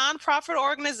runs a nonprofit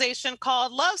organization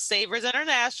called Love Savers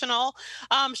International.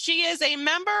 She is a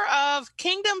member of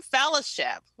Kingdom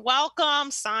Fellowship.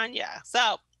 Welcome, Sonia.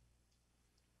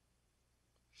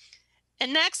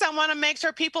 And next, I want to make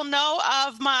sure people know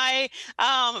of my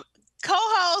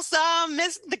co-host,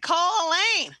 Ms. Nicole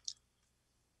Elaine.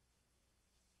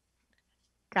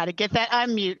 Got to get that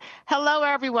unmute. Hello,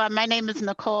 everyone. My name is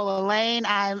Nicole Elaine.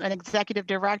 I'm an executive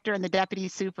director in the Deputy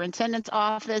Superintendent's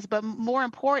office, but more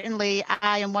importantly,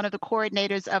 I am one of the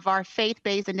coordinators of our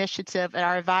faith-based initiative and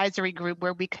our advisory group,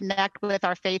 where we connect with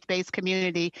our faith-based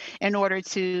community in order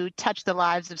to touch the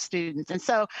lives of students. And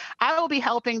so I will be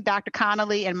helping Dr.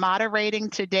 Connolly in moderating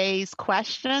today's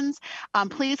questions.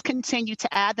 Please continue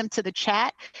to add them to the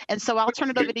chat. And so I'll turn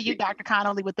it over to you, Dr.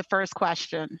 Connolly, with the first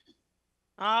question.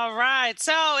 All right.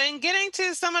 So in getting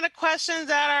to some of the questions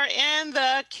that are in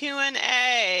the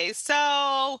Q&A.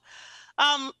 So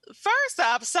first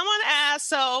up, someone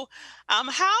asked, how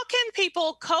can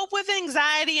people cope with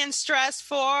anxiety and stress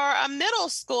for a middle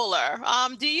schooler?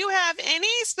 Do you have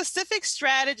any specific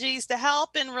strategies to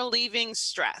help in relieving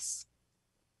stress?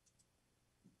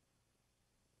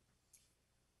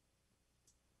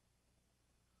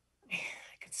 I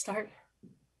could start.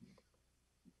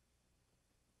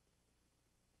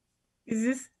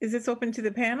 Is this open to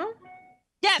the panel?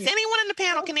 Yes, anyone in the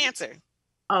panel can answer.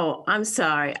 Oh, I'm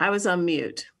sorry. I was on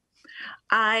mute.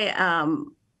 I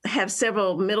have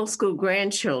several middle school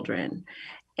grandchildren,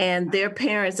 and their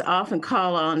parents often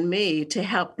call on me to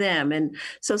help them. And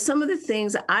so some of the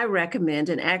things I recommend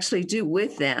and actually do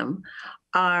with them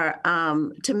are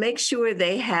to make sure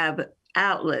they have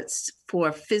outlets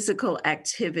for physical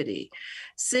activity.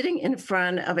 Sitting in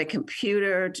front of a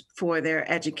computer for their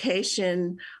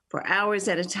education for hours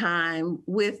at a time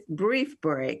with brief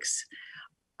breaks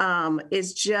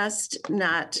is just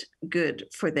not good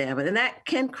for them. And that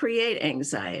can create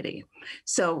anxiety.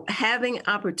 So having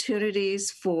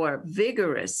opportunities for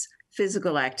vigorous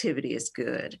physical activity is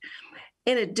good.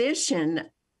 In addition,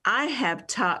 I have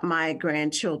taught my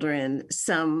grandchildren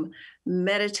some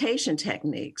meditation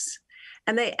techniques,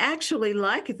 and they actually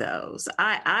like those.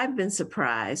 I've been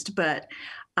surprised, but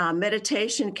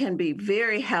meditation can be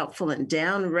very helpful in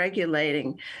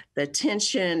down-regulating the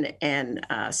tension and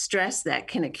stress that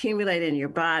can accumulate in your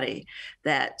body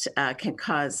that can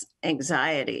cause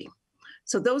anxiety.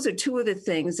 So those are two of the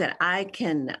things that I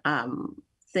can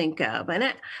think of.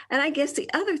 And I guess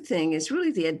the other thing is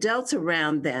really the adults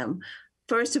around them,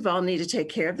 first of all, need to take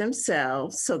care of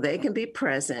themselves so they can be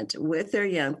present with their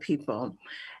young people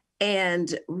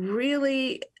and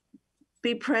really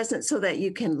be present so that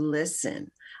you can listen.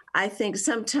 I think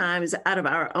sometimes out of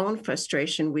our own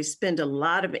frustration, we spend a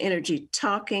lot of energy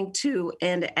talking to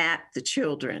and at the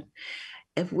children.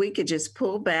 If we could just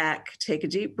pull back, take a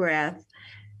deep breath,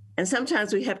 and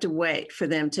sometimes we have to wait for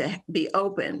them to be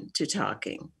open to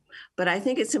talking. But I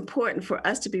think it's important for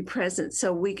us to be present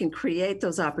so we can create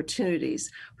those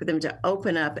opportunities for them to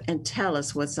open up and tell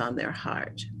us what's on their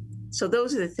heart. So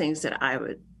those are the things that I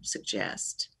would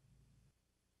suggest.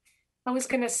 I was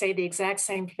going to say the exact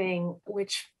same thing,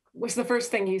 which was the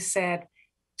first thing you said.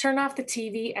 Turn off the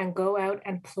TV and go out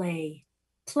and play.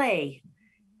 Play.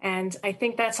 And I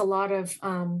think that's a lot of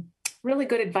really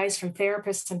good advice from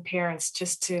therapists and parents,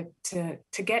 just to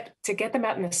get them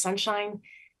out in the sunshine,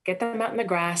 get them out in the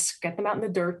grass, get them out in the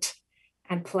dirt,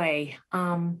 and play.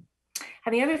 And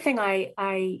the other thing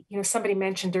somebody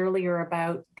mentioned earlier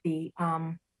about the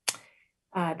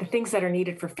things that are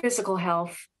needed for physical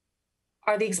health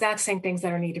are the exact same things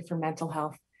that are needed for mental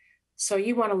health. So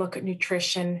you want to look at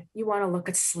nutrition, you want to look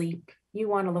at sleep, you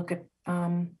want to look at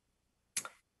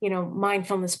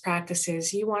mindfulness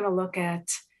practices, you want to look at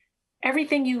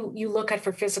everything you look at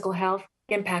for physical health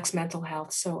impacts mental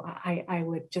health. So I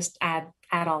would just add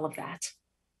all of that.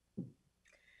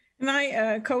 And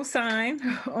I co-sign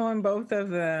on both of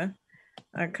the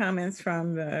comments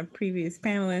from the previous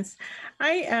panelists.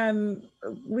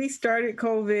 We started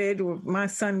COVID. My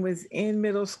son was in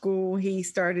middle school. He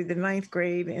started the 9th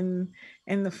grade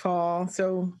in the fall.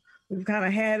 So we've kind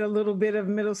of had a little bit of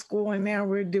middle school, and now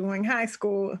we're doing high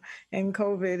school and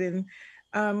COVID.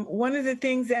 And one of the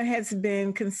things that has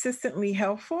been consistently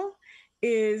helpful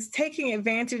is taking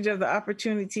advantage of the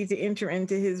opportunity to enter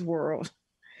into his world.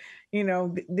 You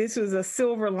know, this was a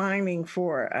silver lining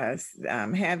for us,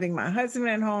 having my husband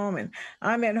at home and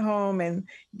I'm at home. And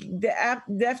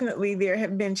definitely there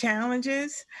have been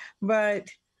challenges, but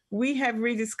we have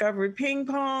rediscovered ping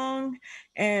pong.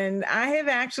 And I have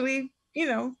actually,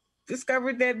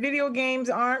 discovered that video games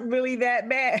aren't really that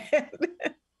bad.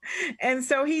 And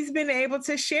so he's been able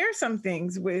to share some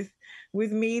things with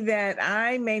me that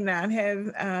I may not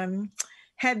have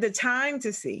had the time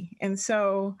to see. And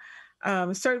so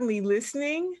certainly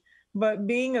listening, but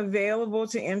being available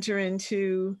to enter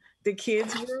into the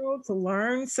kids' world, to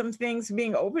learn some things,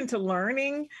 being open to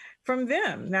learning from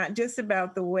them, not just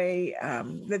about the way,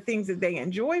 the things that they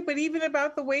enjoy, but even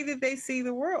about the way that they see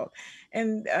the world.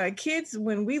 And kids,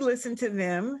 when we listen to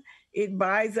them, it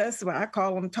buys us, I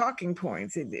call them talking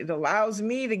points. It allows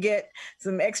me to get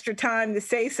some extra time to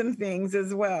say some things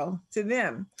as well to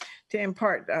them, to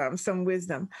impart some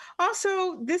wisdom.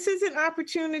 Also, this is an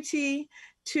opportunity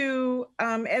to,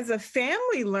 as a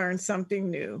family, learn something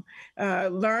new,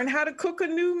 learn how to cook a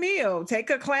new meal, take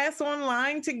a class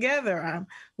online together.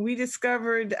 We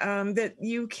discovered that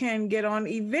you can get on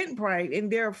Eventbrite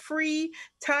and there are free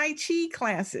Tai Chi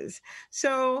classes.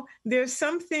 So there's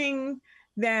something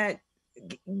that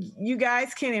you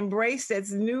guys can embrace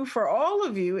that's new for all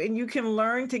of you, and you can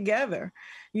learn together.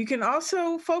 You can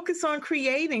also focus on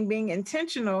creating, being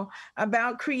intentional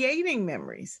about creating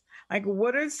memories. Like,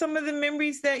 what are some of the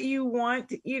memories that you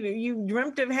want, you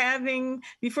dreamt of having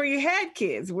before you had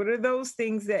kids? What are those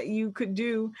things that you could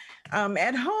do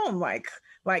at home,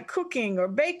 like cooking or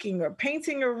baking or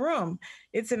painting a room?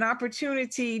 It's an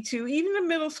opportunity to, even a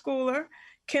middle schooler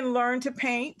can learn to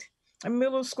paint. A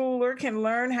middle schooler can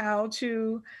learn how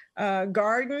to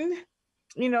garden.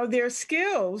 There are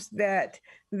skills that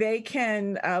they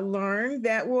can learn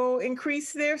that will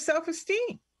increase their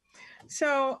self-esteem.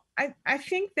 So I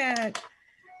think that,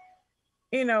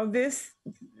 this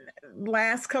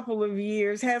last couple of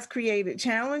years has created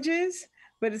challenges,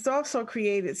 but it's also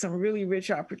created some really rich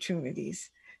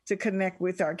opportunities to connect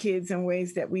with our kids in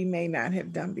ways that we may not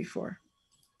have done before.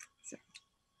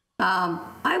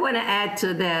 I want to add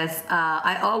to this.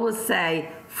 I always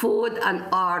say food and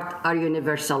art are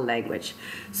universal language.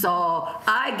 So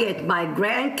I get my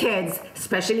grandkids,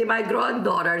 especially my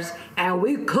granddaughters, and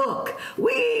we cook.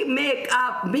 We make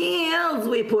up meals,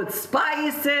 we put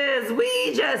spices,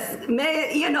 we just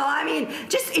make,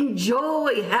 just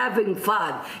enjoy having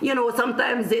fun.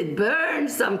 Sometimes it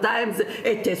burns, sometimes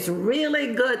it is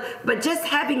really good, but just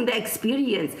having the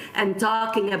experience and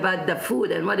talking about the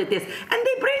food and what it is. And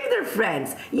they bring their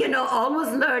friends, always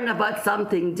learn about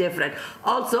something different.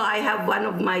 Also, I have one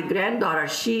of my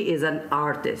granddaughters, she is an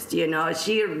artist,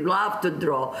 she loves to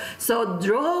draw. So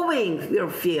drawing your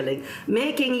feeling,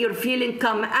 making your feeling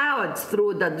come out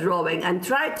through the drawing and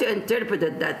try to interpret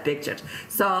that picture.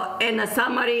 So in a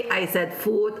summary, I said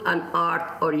food and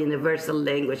art or universal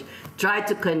language. Try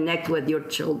to connect with your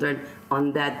children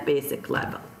on that basic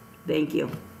level. Thank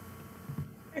you.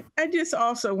 I just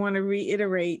also want to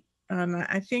reiterate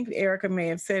I think Erica may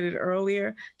have said it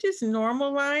earlier, just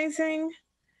normalizing,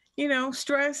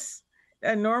 stress,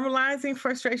 normalizing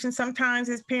frustration. Sometimes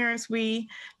as parents, we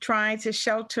try to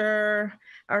shelter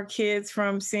our kids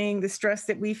from seeing the stress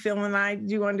that we feel, and I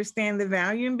do understand the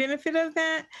value and benefit of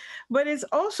that. But it's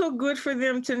also good for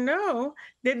them to know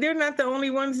that they're not the only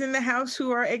ones in the house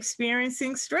who are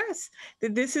experiencing stress,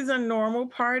 that this is a normal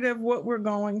part of what we're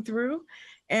going through.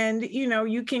 And,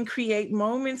 you can create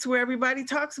moments where everybody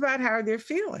talks about how they're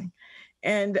feeling,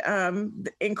 and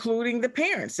including the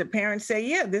parents. The parents say,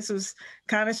 yeah, this was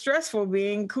kind of stressful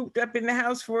being cooped up in the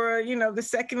house for, the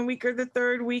second week or the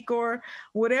third week or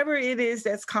whatever it is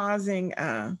that's causing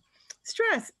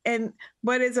stress.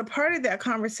 But as a part of that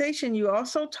conversation, you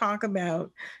also talk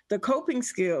about the coping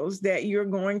skills that you're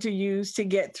going to use to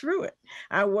get through it.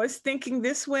 I was thinking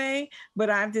this way, but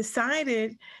I've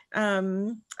decided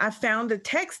I found a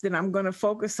text that I'm going to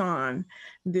focus on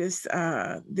this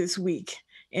week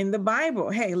in the Bible.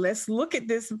 Hey, let's look at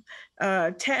this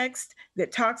text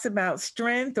that talks about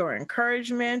strength or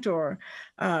encouragement, or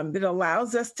that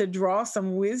allows us to draw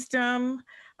some wisdom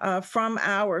from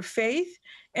our faith.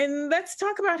 And let's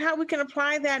talk about how we can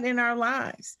apply that in our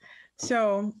lives.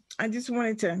 So I just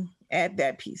wanted to add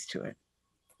that piece to it.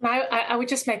 I would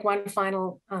just make one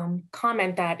final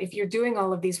comment that if you're doing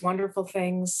all of these wonderful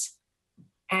things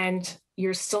and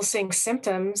you're still seeing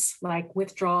symptoms like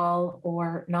withdrawal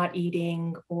or not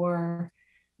eating or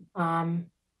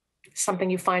something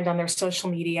you find on their social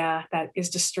media that is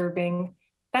disturbing,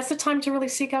 that's the time to really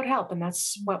seek out help. And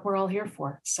that's what we're all here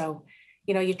for. So,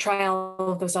 you try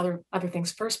all of those other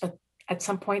things first, but at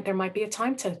some point there might be a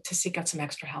time to seek out some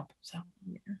extra help. So,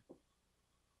 yeah.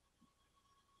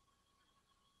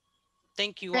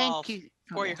 Thank you all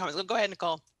for your comments. Go ahead,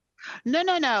 Nicole. No.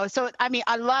 So,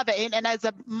 I love it. And as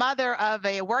a mother of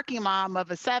a working mom of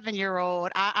a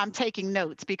 7-year-old, I'm taking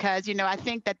notes because, I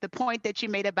think that the point that you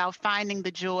made about finding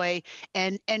the joy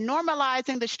and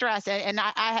normalizing the stress, and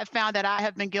I have found that I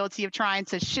have been guilty of trying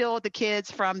to shield the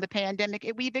kids from the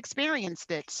pandemic. We've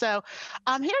experienced it. So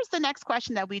here's the next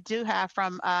question that we do have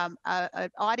from an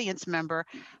audience member.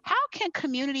 How can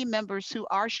community members who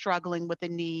are struggling with a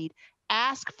need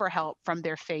ask for help from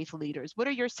their faith leaders? What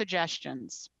are your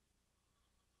suggestions?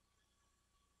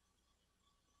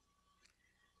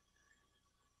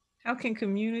 How can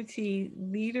community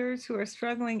leaders who are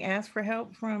struggling ask for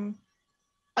help from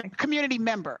a community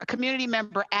member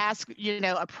ask,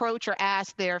 approach or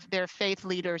ask their faith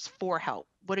leaders for help?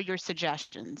 What are your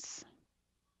suggestions?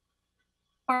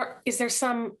 Or is there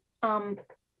some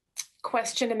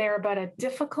question in there about a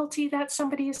difficulty that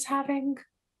somebody is having?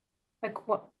 Like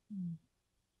what,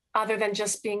 other than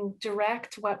just being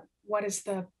direct, what is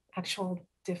the actual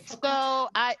difficult? So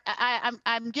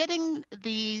I'm getting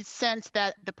the sense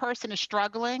that the person is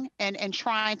struggling and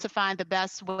trying to find the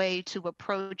best way to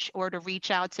approach or to reach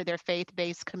out to their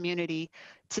faith-based community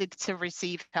to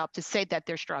receive help, to say that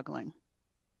they're struggling.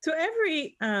 So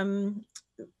every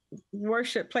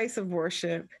place of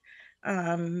worship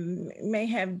may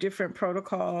have different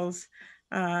protocols.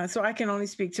 So I can only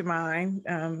speak to mine.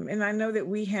 And I know that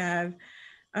we have,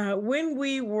 when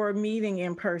we were meeting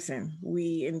in person,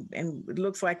 and it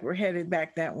looks like we're headed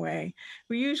back that way,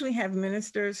 we usually have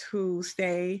ministers who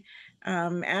stay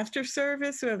after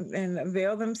service and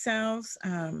avail themselves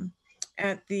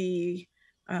at in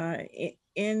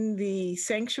the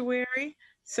sanctuary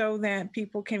so that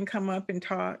people can come up and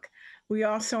talk. We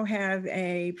also have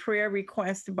a prayer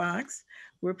request box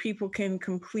where people can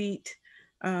complete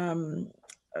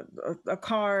a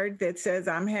card that says,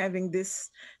 I'm having this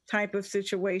type of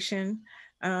situation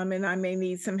and I may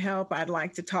need some help. I'd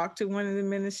like to talk to one of the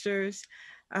ministers.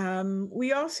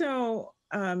 We also,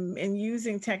 in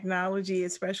using technology,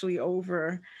 especially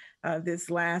over this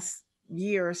last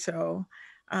year or so,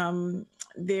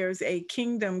 there's a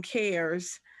Kingdom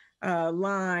Cares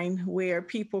line where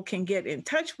people can get in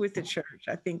touch with the church.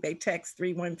 I think they text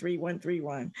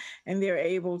 313131 and they're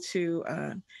able to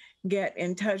get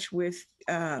in touch with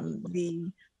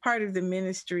the part of the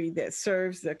ministry that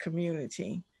serves the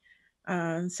community.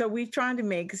 So we've tried to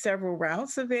make several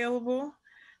routes available.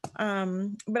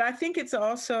 But I think it's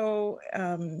also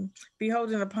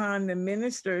beholden upon the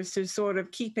ministers to sort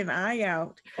of keep an eye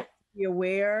out, be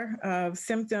aware of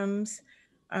symptoms,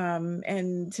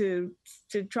 and to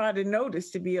try to notice,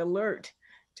 to be alert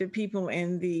to people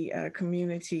in the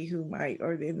community who might,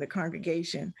 or in the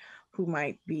congregation, who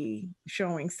might be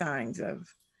showing signs of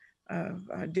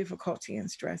difficulty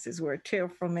and stresses, where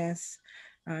tearfulness,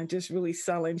 just really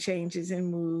sullen changes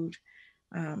in mood.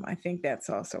 I think that's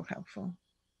also helpful.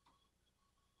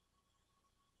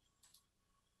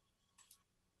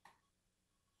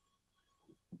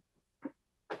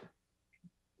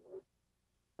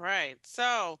 Right.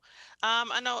 So,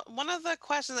 I know one of the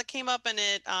questions that came up, and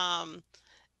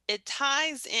it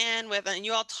ties in with, and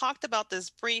you all talked about this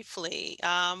briefly,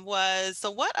 was so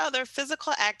what other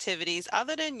physical activities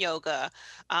other than yoga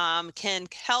can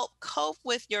help cope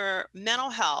with your mental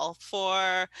health?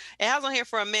 For it has on here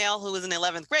for a male who is in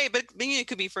 11th grade, but it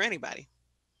could be for anybody.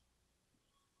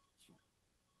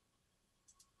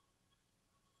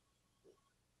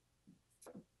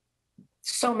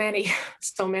 So many,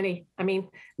 so many. I mean,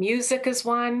 music is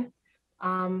one.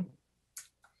 I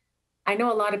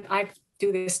know a lot of, I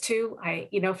do this too.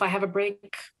 If I have a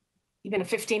break, even a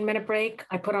 15-minute break,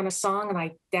 I put on a song and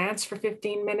I dance for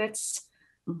 15 minutes,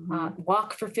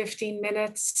 walk for 15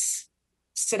 minutes,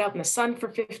 sit out in the sun for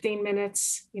 15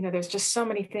 minutes. There's just so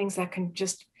many things that can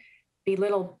just be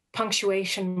little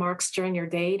punctuation marks during your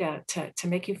day to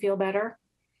make you feel better.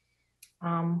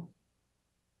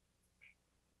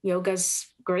 Yoga's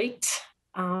great.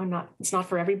 It's not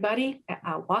for everybody.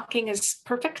 Walking is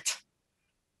perfect.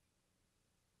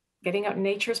 Getting out in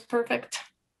nature is perfect.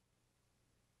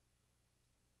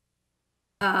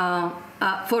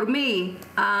 For me,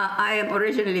 I am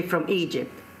originally from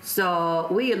Egypt. So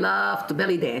we love to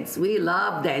belly dance. We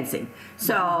love dancing.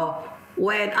 So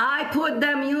when I put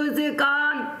the music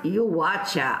on, you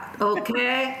watch out,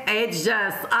 okay? It's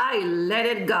just, I let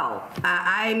it go.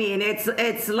 I mean,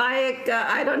 it's like,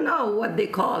 I don't know what they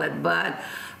call it, but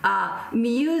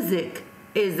music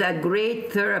is a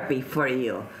great therapy for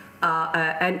you.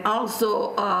 And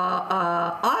also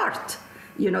art.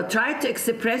 Try to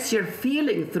express your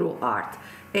feeling through art.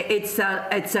 It's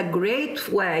a great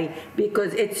way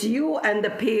because it's you and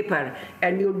the paper,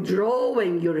 and you're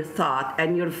drawing your thought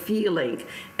and your feeling,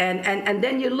 and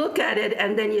then you look at it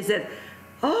and then you say,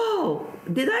 oh,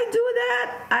 did I do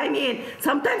that? I mean,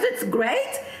 sometimes it's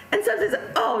great, and sometimes,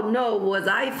 oh no, was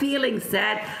I feeling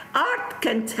sad? Art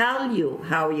can tell you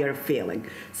how you're feeling.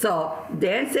 So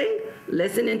dancing,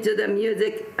 listening to the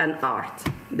music, and art.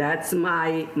 That's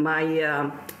my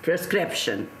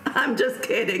prescription. I'm just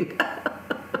kidding.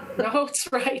 No, it's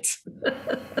right.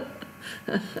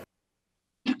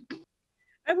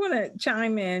 I want to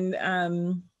chime in.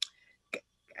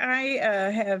 I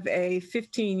have a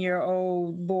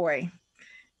 15-year-old boy,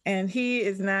 and he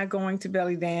is not going to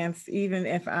belly dance even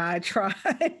if I try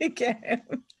to get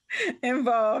him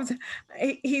involved.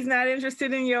 He's not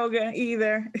interested in yoga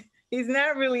either. He's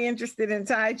not really interested in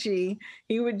Tai Chi.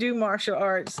 He would do martial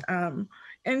arts.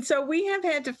 And so we have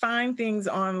had to find things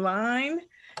online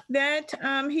that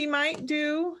he might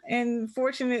do. And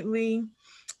fortunately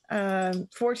and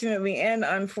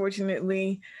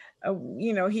unfortunately,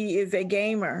 he is a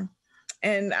gamer.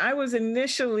 And I was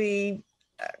initially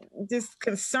just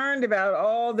concerned about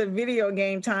all the video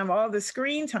game time, all the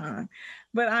screen time.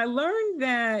 But I learned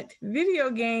that video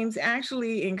games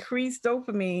actually increase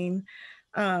dopamine.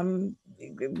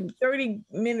 30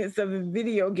 minutes of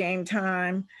video game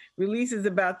time releases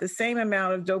about the same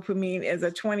amount of dopamine as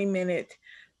a 20-minute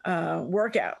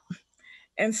workout.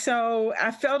 And so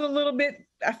I felt a little bit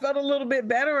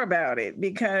better about it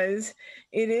because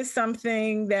it is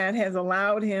something that has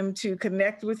allowed him to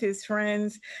connect with his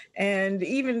friends. And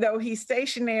even though he's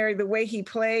stationary, the way he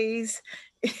plays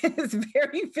is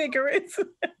very vigorous.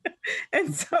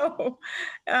 And so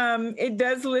it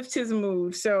does lift his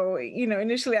mood. So,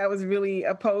 initially I was really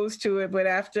opposed to it, but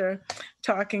after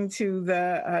talking to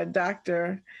the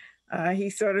doctor, he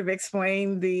sort of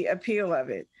explained the appeal of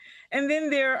it. And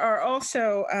then there are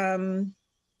also,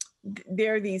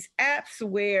 there are these apps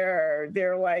where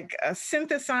they're like a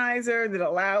synthesizer that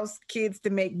allows kids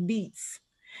to make beats.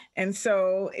 And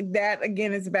so that,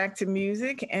 again, is back to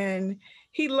music, and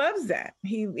he loves that.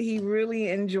 He really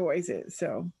enjoys it.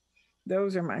 So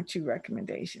those are my two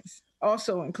recommendations.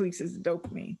 Also increases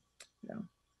dopamine. So,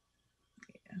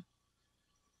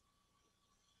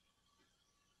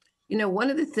 yeah. One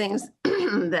of the things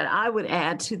that I would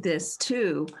add to this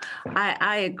too,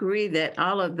 I agree that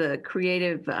all of the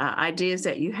creative ideas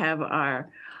that you have are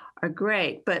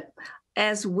great, but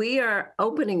as we are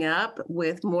opening up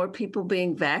with more people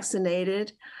being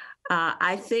vaccinated,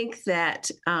 I think that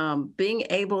being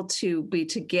able to be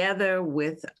together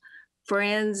with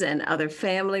friends and other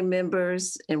family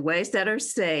members in ways that are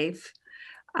safe,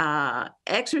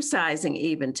 exercising,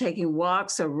 even taking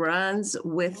walks or runs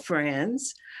with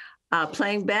friends,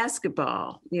 playing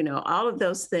basketball, all of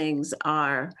those things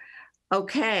are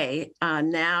okay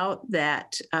now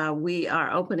that we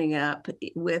are opening up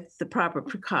with the proper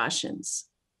precautions.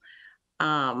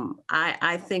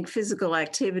 I think physical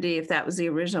activity, if that was the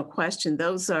original question,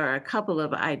 those are a couple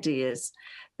of ideas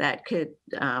that could,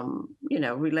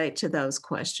 relate to those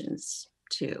questions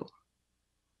too.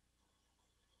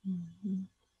 Mm-hmm.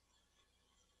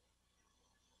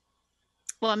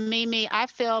 Well, Mimi, I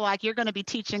feel like you're going to be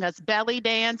teaching us belly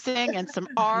dancing and some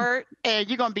art, and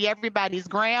you're going to be everybody's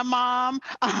grandmom.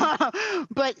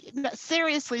 But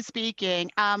seriously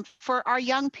speaking, for our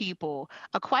young people,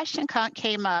 a question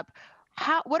came up.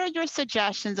 What are your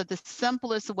suggestions of the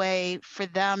simplest way for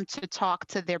them to talk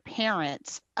to their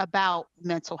parents about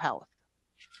mental health?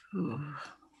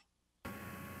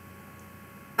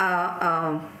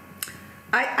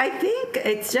 I think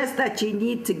it's just that you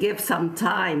need to give some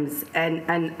times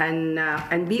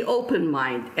and be open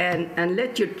minded and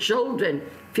let your children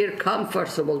feel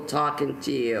comfortable talking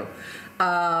to you.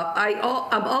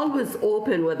 I'm always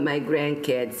open with my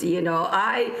grandkids. You know,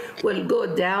 I will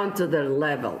go down to their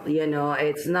level. You know,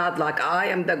 it's not like I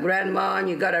am the grandma and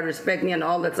you gotta respect me and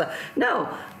all that stuff. No,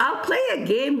 I'll play a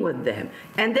game with them,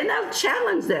 and then I'll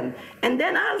challenge them, and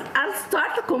then I'll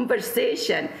start a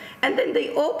conversation, and then they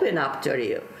open up to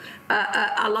you.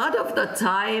 A lot of the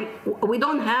time, we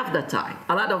don't have the time.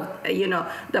 A lot of,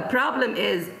 the problem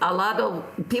is a lot of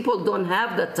people don't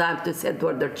have the time to sit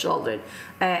with their children.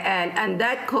 And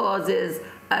that causes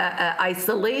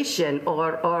isolation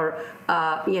or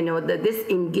the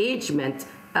disengagement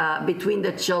between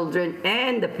the children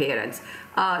and the parents.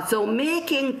 So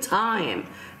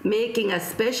making a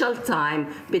special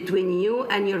time between you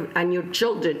and your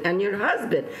children and your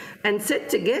husband, and sit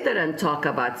together and talk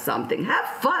about something. Have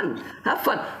fun.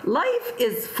 Life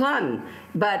is fun,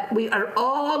 but we are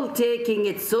all taking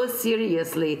it so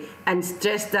seriously and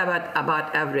stressed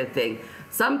about everything.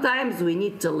 Sometimes we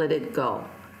need to let it go.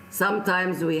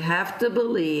 Sometimes we have to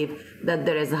believe that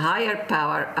there is a higher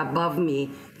power above me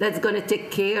that's going to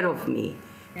take care of me.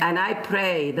 And I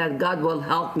pray that God will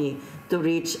help me to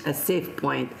reach a safe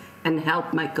point and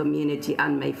help my community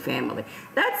and my family.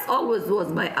 That's always was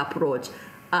my approach.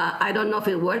 I don't know if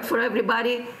it worked for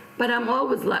everybody, but I'm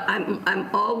always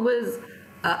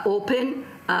open.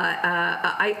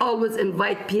 I always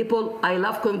invite people. I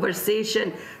love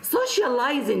conversation,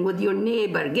 socializing with your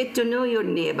neighbor. Get to know your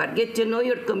neighbor. Get to know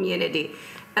your community.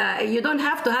 You don't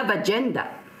have to have agenda.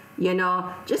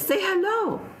 Just say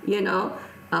hello.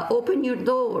 Open your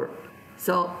door.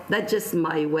 So that's just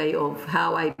my way of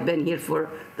how I've been here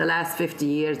for the last 50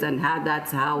 years, and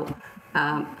that's how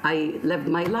I lived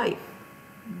my life.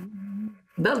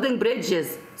 Building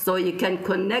bridges so you can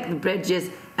connect bridges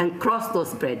and cross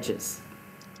those bridges.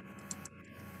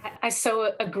 I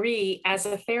so agree. As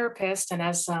a therapist and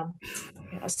as a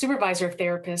supervisor of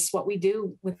therapists, what we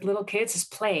do with little kids is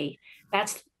play.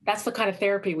 That's the kind of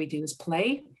therapy we do, is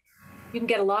play. You can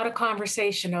get a lot of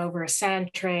conversation over a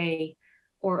sand tray,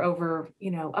 or over,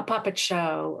 a puppet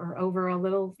show, or over a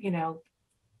little,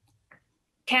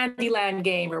 Candyland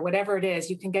game, or whatever it is.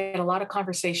 You can get a lot of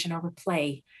conversation over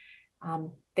play.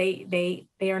 They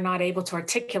are not able to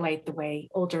articulate the way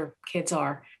older kids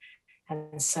are.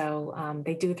 And so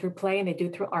they do it through play, and they do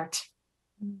it through art.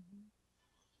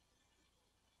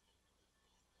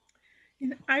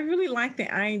 I really like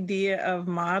the idea of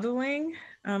modeling.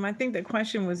 I think the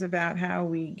question was about how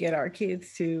we get our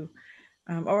kids to,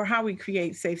 or how we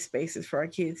create safe spaces for our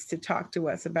kids to talk to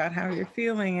us about how you're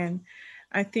feeling. And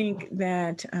I think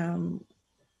that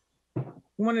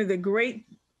one of the great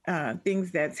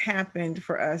things that's happened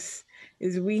for us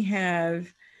is we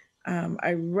have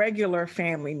a regular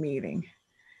family meeting.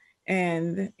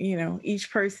 And,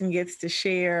 each person gets to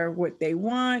share what they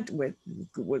want,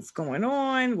 what's going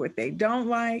on, what they don't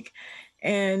like.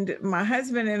 And my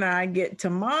husband and I get to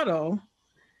model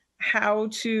how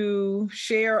to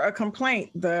share a complaint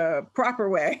the proper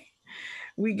way.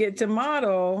 We get to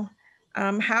model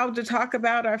how to talk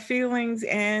about our feelings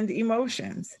and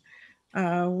emotions.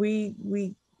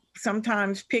 We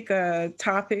sometimes pick a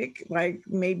topic, like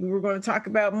maybe we're going to talk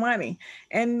about money.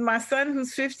 And my son,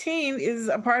 who's 15, is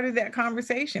a part of that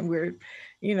conversation. We're,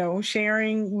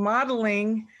 sharing,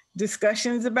 modeling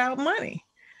discussions about money.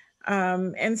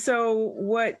 And so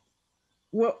what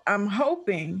I'm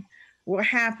hoping will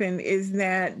happen is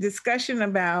that discussion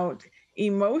about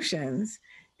emotions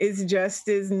is just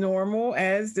as normal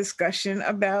as discussion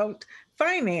about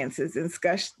finances, and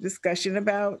discussion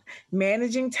about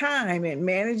managing time and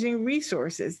managing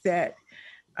resources, that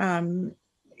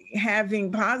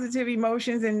having positive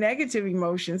emotions and negative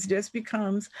emotions just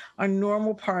becomes a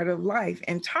normal part of life,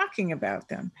 and talking about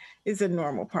them is a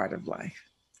normal part of life.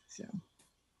 So.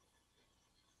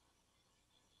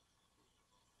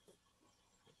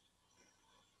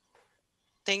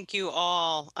 Thank you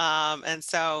all. And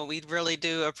so we really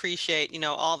do appreciate,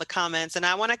 all the comments. And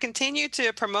I want to continue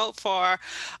to promote for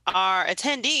our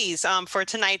attendees for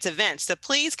tonight's event. So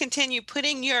please continue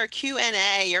putting your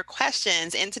Q&A, your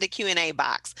questions into the Q&A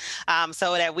box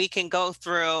so that we can go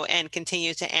through and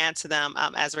continue to answer them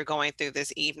as we're going through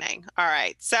this evening. All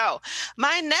right. So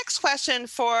my next question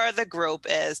for the group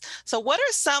is, so what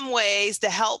are some ways to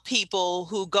help people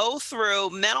who go through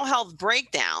mental health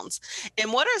breakdowns?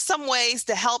 And what are some ways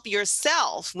to help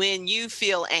yourself when you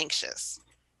feel anxious?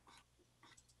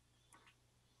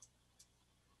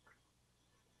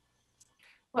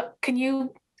 Well, can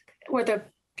you, or the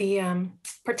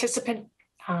participant,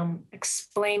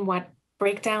 explain what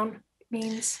breakdown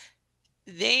means?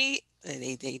 They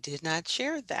did not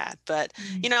share that, but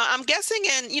I'm guessing,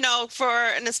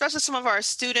 and especially some of our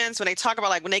students, when they talk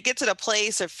about like when they get to the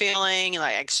place of feeling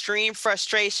like extreme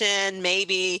frustration,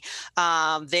 maybe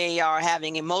they are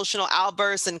having emotional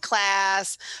outbursts in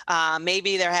class,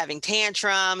 maybe they're having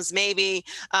tantrums, maybe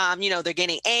they're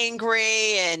getting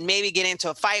angry and maybe get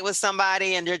into a fight with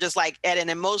somebody and they're just like at an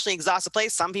emotionally exhausted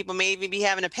place. Some people may even be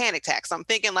having a panic attack. So I'm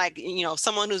thinking like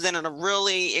someone who's in a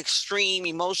really extreme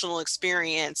emotional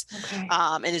experience. Okay.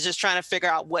 And is just trying to figure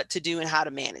out what to do and how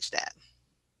to manage that.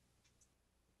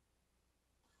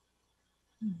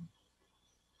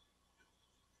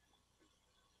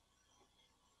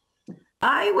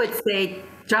 I would say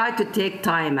try to take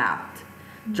time out.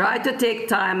 Try to take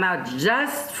time out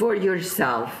just for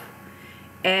yourself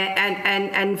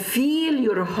and feel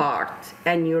your heart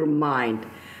and your mind.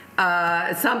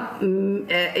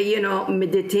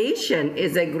 Meditation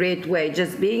is a great way,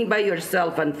 just being by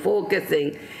yourself and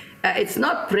focusing. It's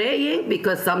not praying,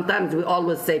 because sometimes we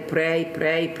always say pray,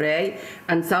 pray, pray.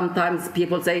 And sometimes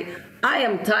people say, I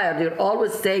am tired. You're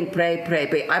always saying pray, pray,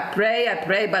 pray. I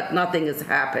pray, but nothing has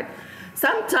happened.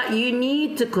 Sometimes you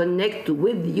need to connect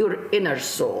with your inner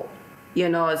soul.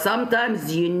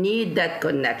 Sometimes you need that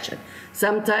connection.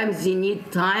 Sometimes you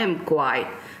need time quiet.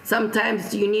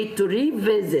 Sometimes you need to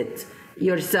revisit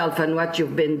yourself and what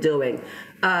you've been doing.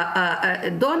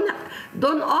 Don't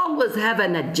always have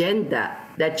an agenda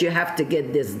that you have to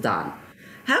get this done.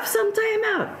 Have some time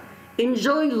out.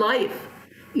 Enjoy life.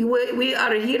 We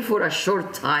are here for a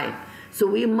short time. So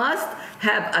we must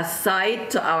have a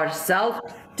side to ourselves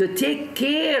to take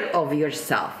care of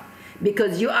yourself.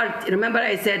 Because remember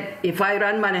I said, if I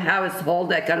run my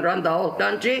household, I can run the whole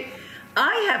country.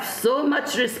 I have so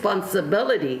much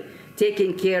responsibility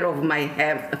taking care of my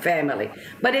family.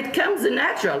 But it comes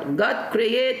natural. God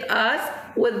created us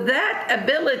with that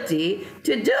ability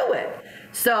to do it.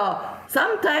 So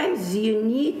sometimes you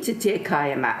need to take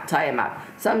time out.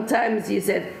 Sometimes you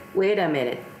said, wait a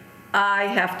minute, I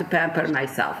have to pamper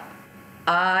myself.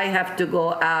 I have to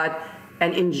go out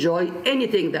and enjoy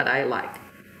anything that I like.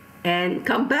 And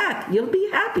come back, you'll be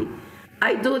happy.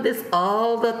 I do this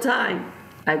all the time.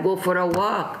 I go for a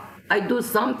walk. I do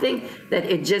something that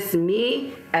it's just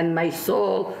me and my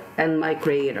soul and my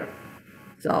creator.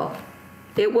 So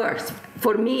it works.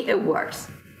 For me, it works.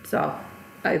 So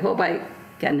I hope I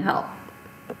can help.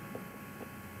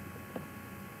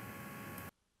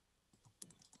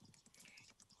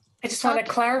 I just want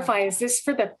to clarify, is this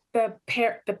for the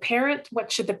parent?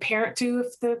 What should the parent do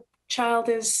if the child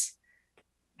is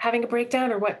having a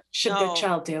breakdown, or what should the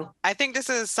child do? I think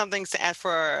this is something to add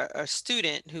for a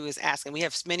student who is asking. We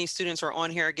have many students who are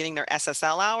on here getting their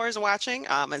SSL hours watching.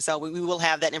 And so we will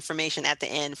have that information at the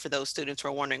end for those students who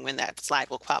are wondering when that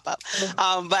slide will pop up.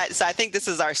 So I think this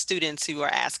is our students who are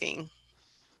asking.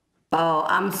 Oh,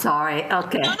 I'm sorry.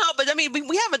 Okay. No, but I mean,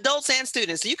 we have adults and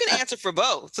students, so you can answer for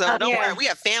both. So don't worry. We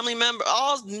have family members,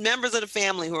 all members of the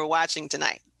family who are watching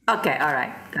tonight. Okay. All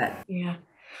right. Good. Yeah.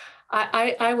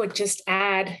 I would just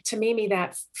add to Mimi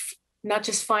that not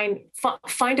just find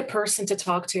a person to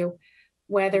talk to,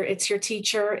 whether it's your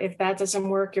teacher, if that doesn't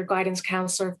work, your guidance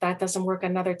counselor, if that doesn't work,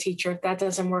 another teacher, if that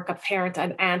doesn't work, a parent,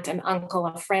 an aunt, an uncle,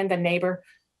 a friend, a neighbor,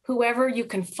 whoever you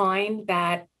can find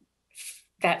that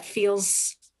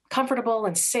feels comfortable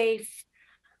and safe,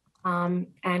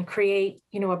 and create,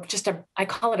 I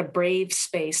call it a brave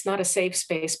space, not a safe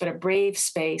space, but a brave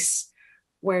space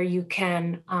where you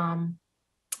can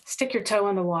stick your toe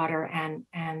in the water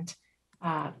and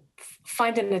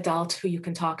find an adult who you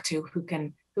can talk to, who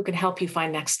can help you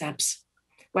find next steps,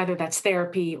 whether that's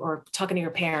therapy or talking to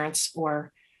your parents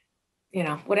or,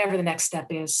 whatever the next step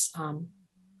is.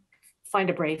 Find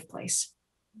a brave place.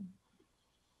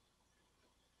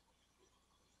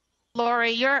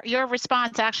 Lori, your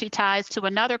response actually ties to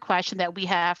another question that we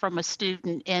have from a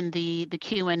student in the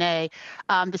Q&A.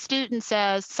 The student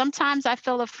says, sometimes I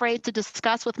feel afraid to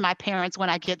discuss with my parents when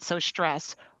I get so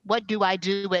stressed. What do I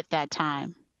do at that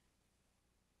time?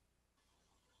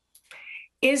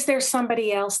 is there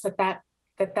somebody else that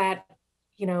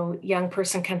young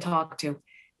person can talk to?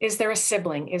 Is there a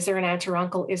sibling? Is there an aunt or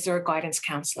uncle? Is there a guidance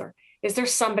counselor? Is there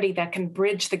somebody that can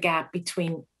bridge the gap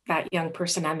between that young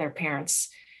person and their parents?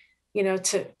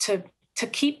 To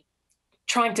keep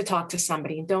trying to talk to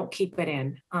somebody and don't keep it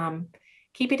in.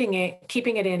 Keeping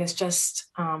it in is just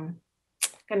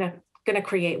gonna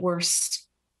create worse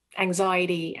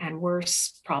anxiety and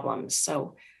worse problems.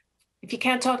 So if you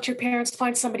can't talk to your parents,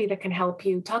 find somebody that can help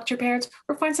you. Talk to your parents,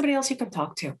 or find somebody else you can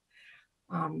talk to.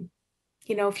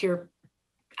 If you're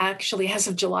actually, as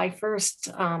of July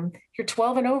 1st, you're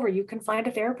 12 and over, you can find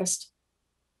a therapist.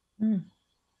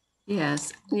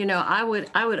 Yes. I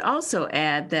would also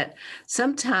add that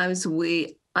sometimes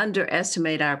we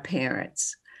underestimate our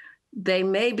parents. They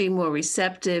may be more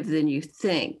receptive than you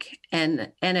think.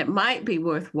 And it might be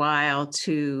worthwhile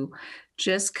to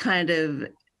just kind of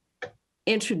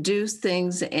introduce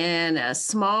things in a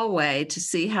small way to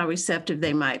see how receptive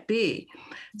they might be.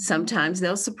 Sometimes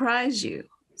they'll surprise you.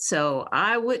 So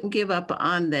I wouldn't give up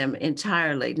on them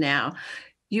entirely. Now,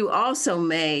 you also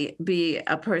may be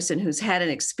a person who's had an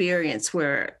experience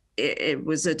where it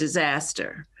was a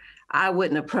disaster. I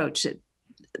wouldn't approach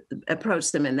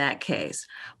them in that case.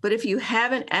 But if you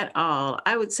haven't at all,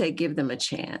 I would say give them a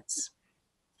chance.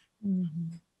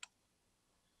 Mm-hmm.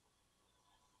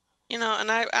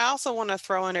 And I also want to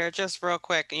throw in there just real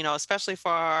quick, especially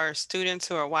for our students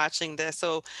who are watching this.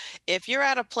 So if you're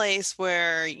at a place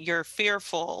where you're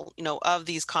fearful, of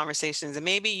these conversations, and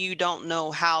maybe you don't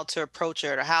know how to approach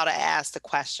it or how to ask the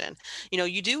question,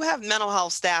 you do have mental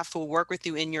health staff who work with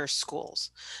you in your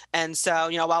schools. And so,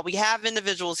 while we have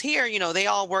individuals here, they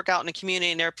all work out in the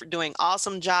community and they're doing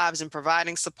awesome jobs in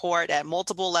providing support at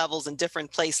multiple levels in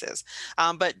different places.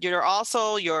 But you're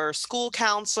also your school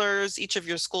counselors. Each of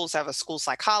your schools have a school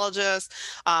psychologist.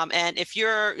 And if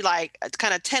you're like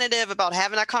kind of tentative about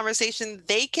having that conversation,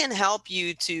 they can help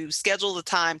you to schedule the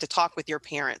time to talk with your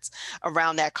parents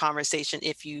around that conversation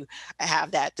if you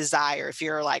have that desire. If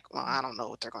you're like, well, I don't know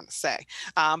what they're going to say.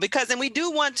 Because then we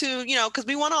do want to, because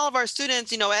we want all of our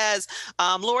students, as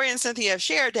Lori and Cynthia have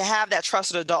shared, to have that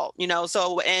trusted adult,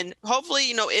 so, and hopefully,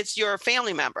 it's your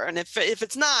family member. And if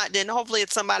it's not, then hopefully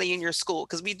it's somebody in your school,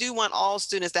 because we do want all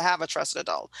students to have a trusted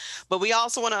adult. But we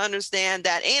also want to understand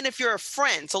that, and if you're a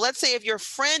friend, so let's say if your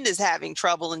friend is having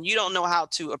trouble and you don't know how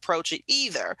to approach it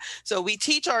either. So we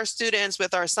teach our students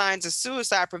with our Signs of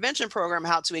Suicide Prevention program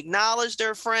how to acknowledge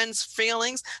their friends'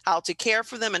 feelings, how to care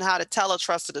for them, and how to tell a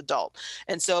trusted adult.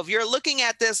 And so if you're looking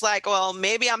at this like, well,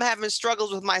 maybe I'm having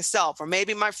struggles with myself, or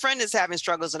maybe my friend is having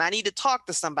struggles and I need to talk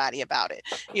to somebody about it,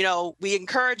 we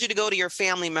encourage you to go to your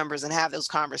family members and have those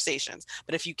conversations.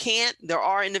 But if you can't, there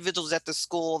are individuals at the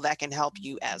school that can help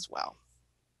you as well.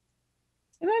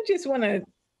 And I just want to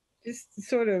just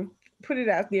sort of put it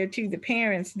out there to the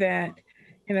parents that,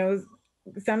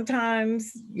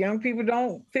 sometimes young people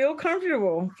don't feel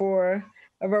comfortable for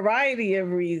a variety of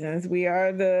reasons.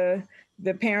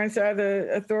 The parents are the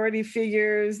authority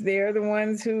figures. They're the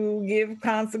ones who give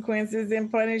consequences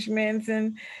and punishments,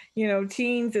 and,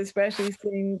 teens especially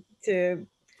seem to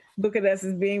look at us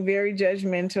as being very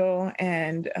judgmental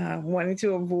and wanting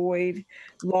to avoid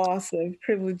loss of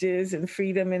privileges and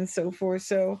freedom and so forth.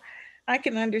 So I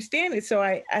can understand it. So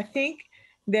I think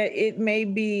that it may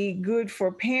be good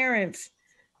for parents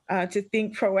to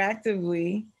think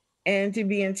proactively and to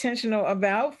be intentional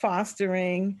about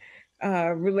fostering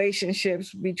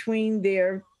relationships between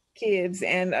their kids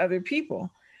and other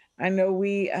people. I know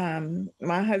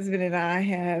my husband and I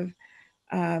have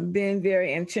been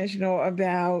very intentional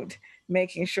about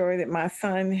making sure that my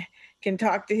son can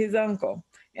talk to his uncle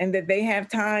and that they have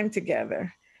time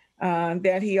together.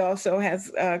 That he also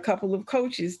has a couple of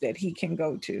coaches that he can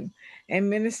go to and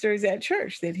ministers at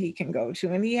church that he can go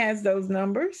to. And he has those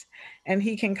numbers and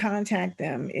he can contact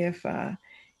them if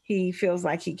he feels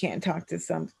like he can't talk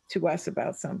to us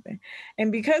about something.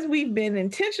 And because we've been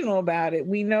intentional about it,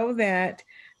 we know that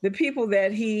the people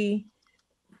that he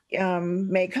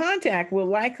make contact will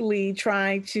likely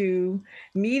try to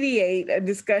mediate a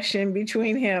discussion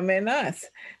between him and us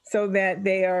so that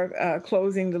they are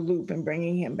closing the loop and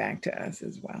bringing him back to us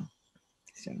as well.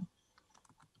 So.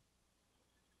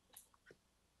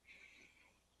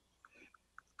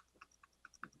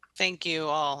 Thank you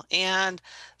all. And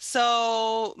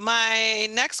so my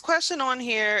next question on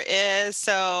here is,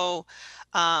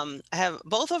 I have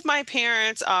both of my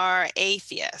parents are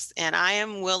atheists and I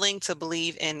am willing to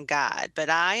believe in God, but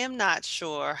I am not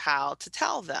sure how to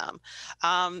tell them.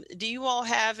 Do you all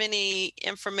have any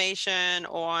information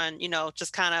on,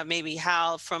 just kind of maybe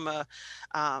how from a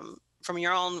from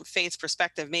your own faith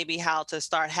perspective, maybe how to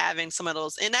start having some of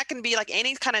those, and that can be like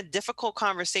any kind of difficult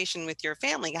conversation with your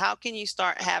family. How can you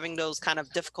start having those kind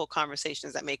of difficult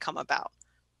conversations that may come about?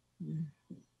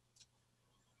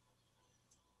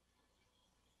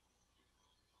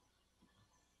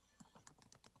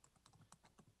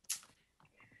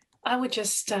 I would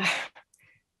just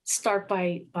start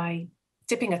by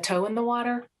dipping a toe in the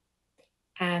water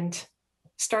and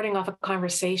starting off a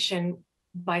conversation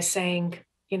by saying,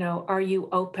 you know, are you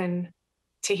open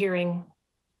to hearing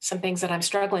some things that I'm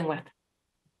struggling with?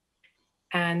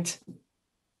 And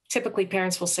typically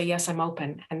parents will say, yes, I'm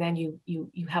open. And then you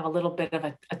have a little bit of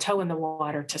a toe in the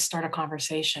water to start a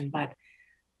conversation. But,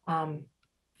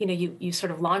 you know, you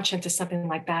sort of launch into something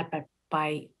like that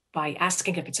by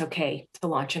asking if it's okay to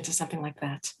launch into something like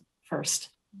that first.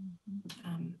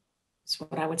 That's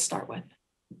what I would start with.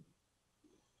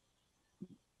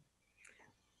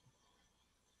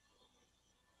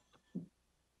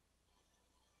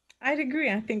 I'd agree.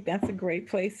 I think that's a great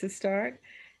place to start.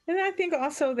 And I think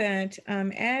also that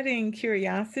adding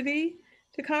curiosity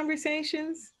to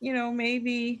conversations, you know,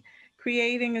 maybe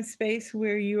creating a space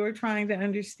where you're trying to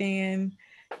understand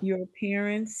your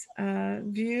parents'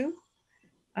 view,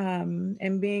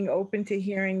 and being open to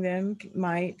hearing them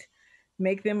might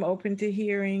make them open to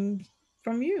hearing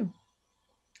from you.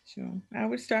 So I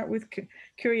would start with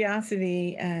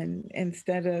curiosity and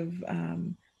instead of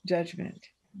judgment.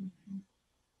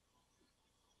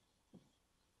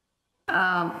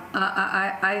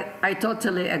 I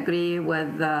totally agree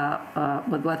with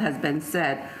what has been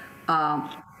said.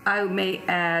 I may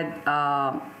add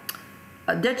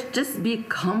that just be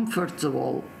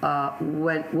comfortable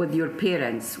with your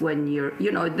parents when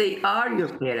you know, they are your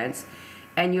parents,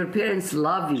 and your parents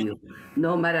love you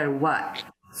no matter what.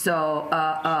 So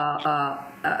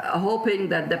hoping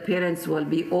that the parents will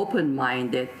be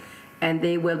open-minded and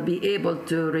they will be able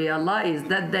to realize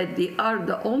that they are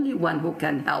the only one who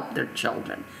can help their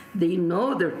children. They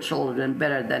know their children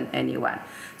better than anyone.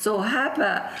 So have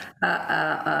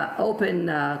a open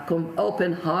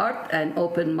heart and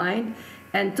open mind,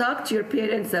 and talk to your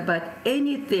parents about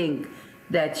anything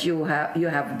that you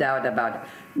have doubt about.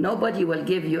 Nobody will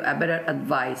give you a better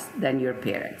advice than your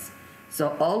parents.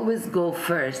 So always go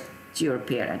first to your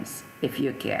parents if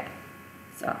you can.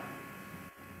 So,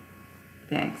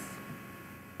 thanks.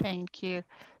 Thank you.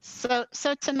 So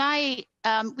tonight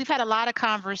we've had a lot of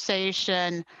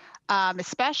conversation,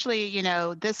 especially, you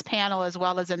know, this panel as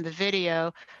well as in the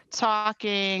video,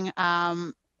 talking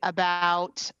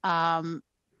about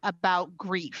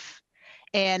grief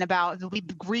and about we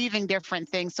grieving different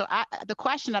things. So the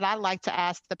question that I'd like to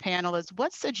ask the panel is,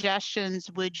 what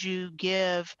suggestions would you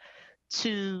give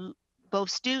to both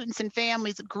students and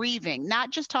families grieving,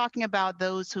 not just talking about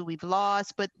those who we've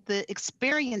lost, but the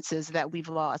experiences that we've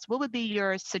lost? What would be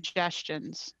your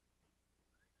suggestions?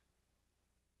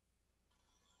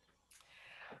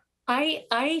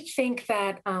 I think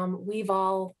that we've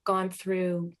all gone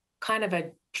through kind of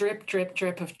a drip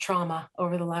of trauma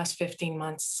over the last 15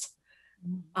 months.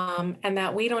 And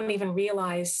that we don't even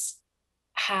realize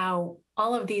how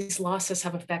all of these losses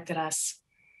have affected us.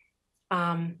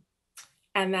 And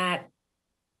that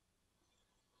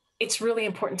it's really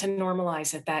important to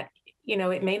normalize it, that, you know,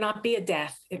 it may not be a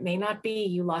death. It may not be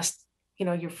you lost, you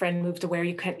know, your friend moved to where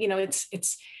you can, you know, it's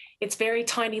very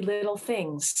tiny little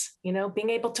things, you know, being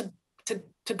able to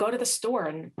go to the store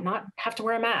and not have to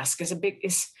wear a mask is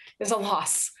a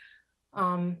loss.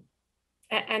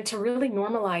 And to really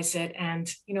normalize it.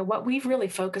 And, you know, what we've really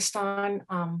focused on,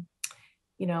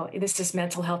 you know, this is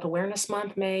Mental Health Awareness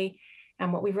Month, May,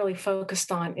 and what we've really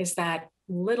focused on is that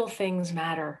little things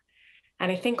matter.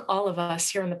 And I think all of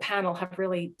us here on the panel have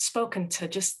really spoken to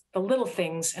just the little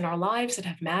things in our lives that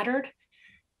have mattered,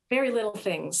 very little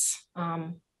things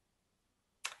that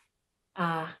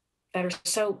are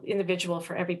so individual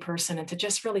for every person, and to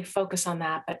just really focus on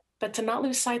that, but to not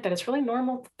lose sight that it's really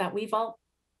normal that we've all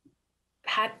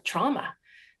had trauma,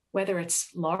 whether it's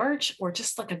large or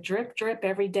just like a drip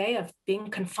every day of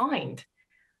being confined.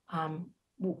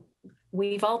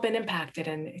 We've all been impacted,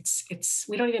 and it's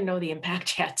we don't even know the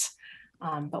impact yet,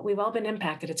 but we've all been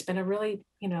impacted. It's been a really,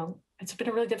 you know, it's been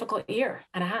a really difficult year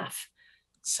and a half.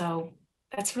 So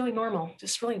that's really normal.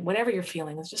 Just really, whatever you're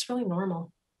feeling is just really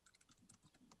normal.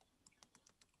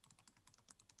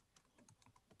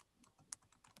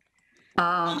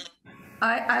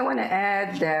 I want to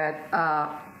add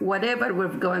that whatever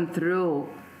we've gone through,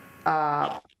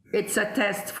 it's a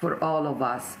test for all of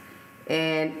us.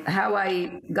 And how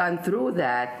I gone through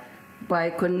that, by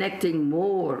connecting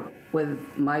more with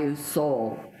my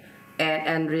soul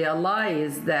and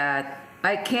realize that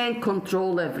I can't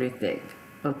control everything.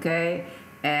 okay?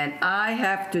 And I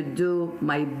have to do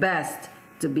my best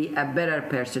to be a better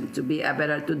person, to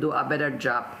do a better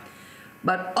job.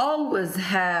 But always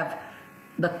have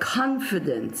the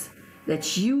confidence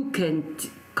that you can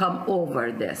come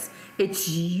over this. It's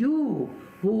you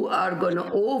who are going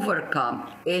to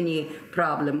overcome any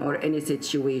problem or any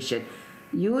situation.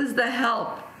 Use the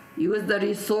help, use the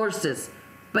resources,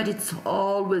 but it's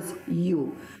always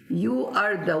you. You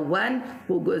are the one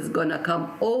who is going to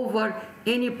come over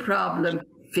any problem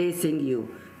facing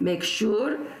you. Make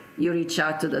sure you reach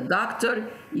out to the doctor,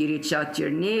 you reach out to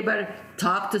your neighbor,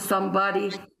 talk to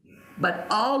somebody, but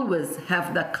always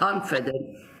have the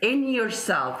confidence in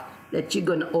yourself that you're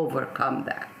going to overcome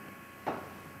that.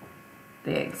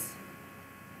 Thanks.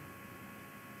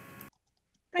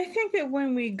 I think that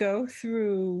when we go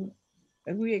through,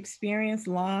 we experience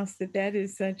loss, that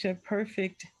is such a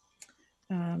perfect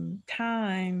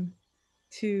time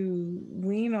to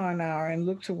lean on and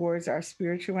look towards our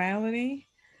spirituality.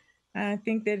 I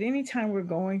think that anytime we're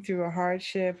going through a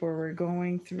hardship or we're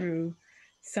going through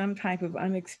some type of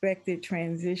unexpected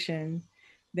transition,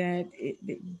 that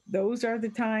those are the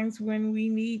times when we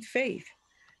need faith.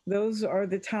 Those are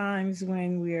the times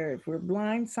when if we're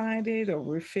blindsided or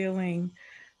we're feeling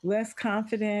less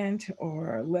confident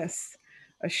or less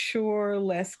assured,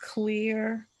 less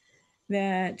clear,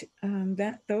 that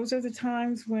those are the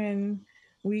times when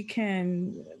we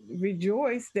can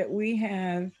rejoice that we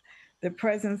have the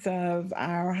presence of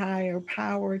our higher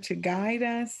power to guide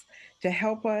us, to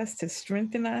help us, to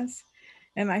strengthen us.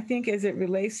 And I think as it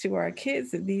relates to our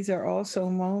kids, that these are also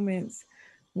moments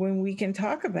when we can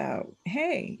talk about,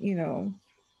 hey,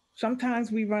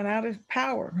 sometimes we run out of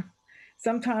power.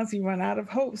 Sometimes we run out of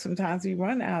hope. Sometimes we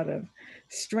run out of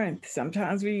strength.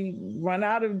 Sometimes we run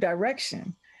out of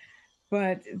direction.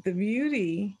 But the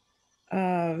beauty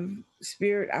of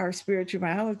our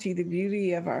spirituality, the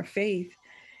beauty of our faith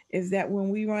is that when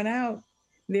we run out,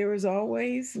 there is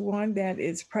always one that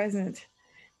is present,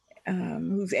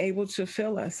 who's able to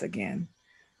fill us again,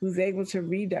 who's able to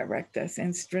redirect us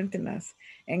and strengthen us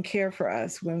and care for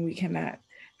us when we cannot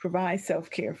provide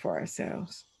self-care for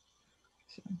ourselves.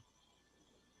 So.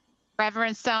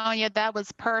 Reverend Sonia, that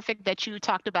was perfect that you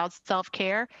talked about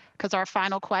self-care, because our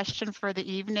final question for the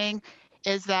evening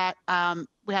is that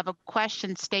we have a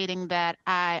question stating that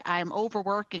I'm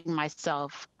overworking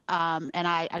myself, and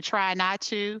I try not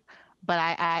to, but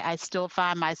I still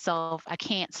find myself, I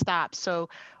can't stop. So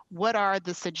what are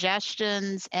the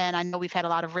suggestions? And I know we've had a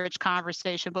lot of rich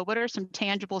conversation, but what are some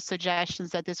tangible suggestions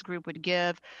that this group would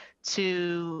give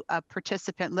to a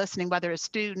participant listening, whether a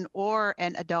student or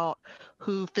an adult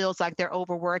who feels like they're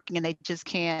overworking and they just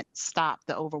can't stop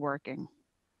the overworking?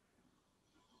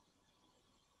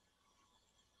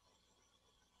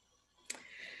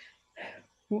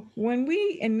 When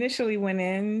we initially went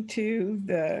into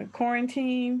the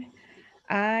quarantine,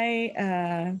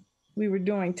 we were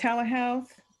doing telehealth.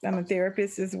 I'm a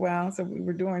therapist as well, so we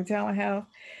were doing telehealth.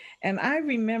 And I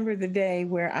remember the day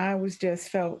where I just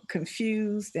felt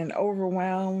confused and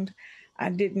overwhelmed. I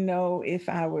didn't know if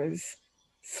I was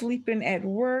sleeping at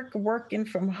work, working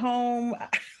from home. I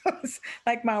was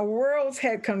like my worlds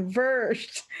had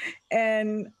converged.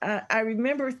 And I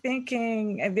remember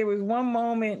thinking, and there was one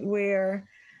moment where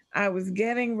I was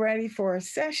getting ready for a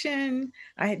session.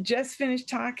 I had just finished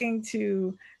talking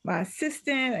to my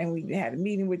assistant and we had a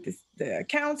meeting with the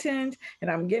accountant, and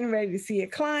I'm getting ready to see a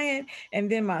client. And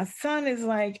then my son is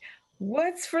like,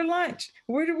 "What's for lunch?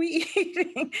 What are we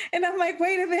eating?" And I'm like,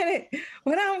 wait a minute.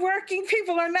 When I'm working,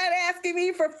 people are not asking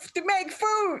me to make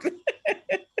food.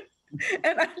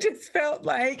 And I just felt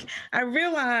like I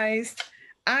realized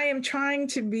I am trying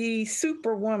to be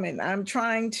superwoman. I'm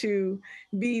trying to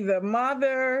be the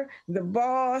mother, the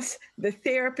boss, the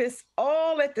therapist,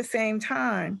 all at the same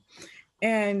time.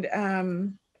 And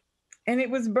it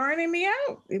was burning me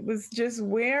out. It was just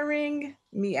wearing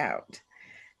me out.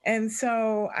 And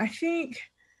so I think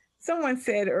someone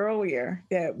said earlier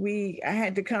that I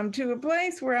had to come to a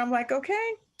place where I'm like,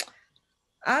 okay,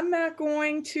 I'm not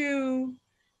going to,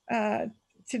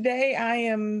 today I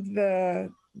am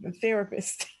the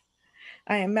therapist.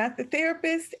 I am not the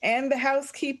therapist and the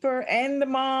housekeeper and the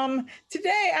mom.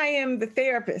 Today I am the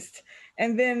therapist.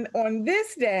 And then on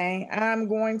this day, I'm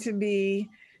going to be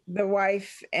the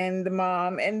wife and the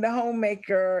mom and the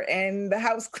homemaker and the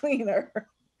house cleaner,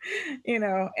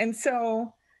 And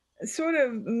so sort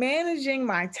of managing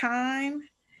my time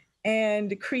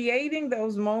and creating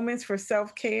those moments for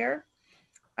self-care.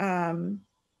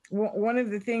 One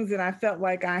of the things that I felt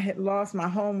like I had lost my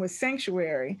home was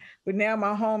sanctuary, but now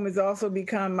my home has also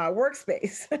become my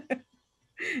workspace.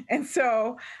 And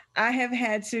so I have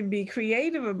had to be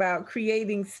creative about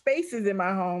creating spaces in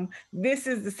my home. This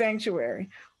is the sanctuary,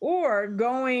 or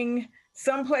going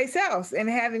someplace else and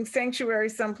having sanctuary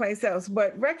someplace else,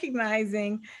 but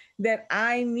recognizing that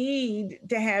I need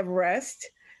to have rest,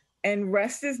 and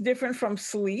rest is different from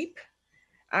sleep.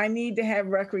 I need to have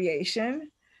recreation.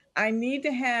 I need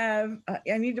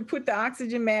to put the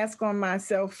oxygen mask on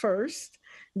myself first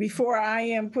before I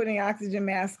am putting oxygen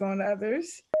mask on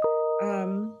others.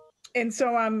 And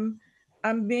so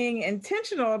I'm being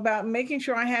intentional about making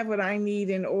sure I have what I need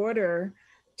in order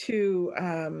to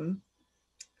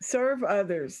serve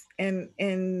others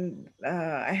in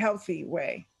a healthy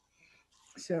way.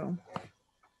 So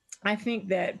I think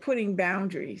that putting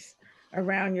boundaries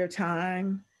around your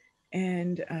time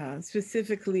and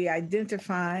specifically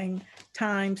identifying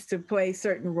times to play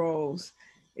certain roles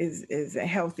is a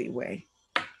healthy way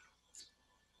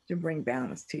to bring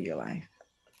balance to your life.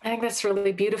 I think that's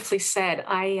really beautifully said.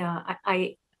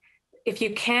 If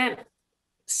you can't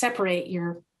separate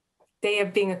your day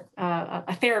of being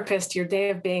a therapist, your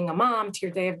day of being a mom, to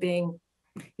your day of being,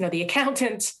 the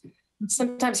accountant,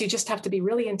 sometimes you just have to be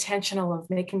really intentional of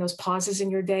making those pauses in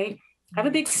your day. I have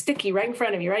a big sticky right in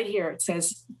front of me, right here. It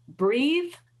says,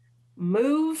 breathe,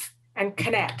 move, and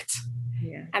connect.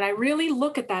 Yeah. And I really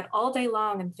look at that all day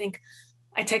long and think,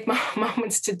 I take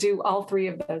moments to do all three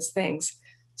of those things.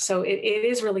 So it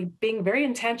is really being very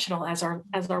intentional as our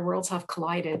worlds have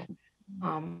collided.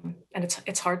 And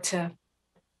it's hard to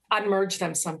unmerge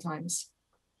them sometimes.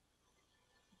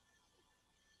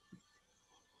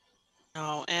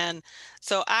 Oh, and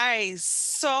so I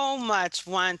so much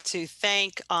want to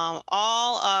thank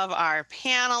all of our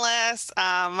panelists,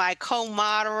 my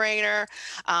co-moderator,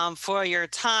 for your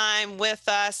time with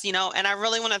us, and I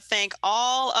really want to thank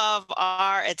all of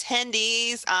our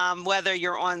attendees, whether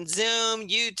you're on Zoom,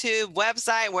 YouTube,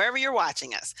 website, wherever you're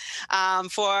watching us,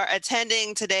 for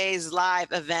attending today's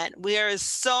live event. There is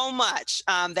so much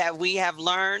that we have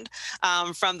learned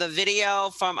from the video,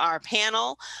 from our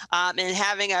panel, and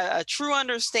having a true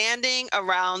understanding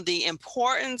around the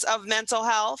importance of mental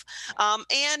health,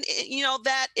 and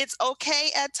that it's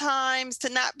okay at times to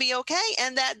not be okay,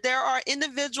 and that there are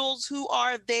individuals who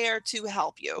are there to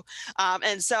help you.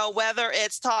 And so whether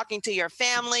it's talking to your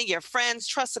family, your friends,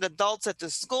 trusted adults at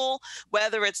the school,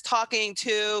 whether it's talking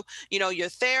to your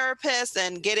therapist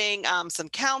and getting some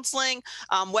counseling,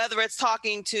 whether it's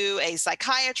talking to a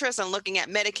psychiatrist and looking at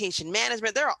medication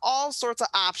management, there are all sorts of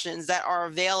options that are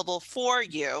available for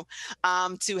you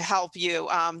to help you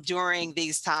during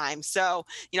these times. So,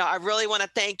 I really want to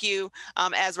thank you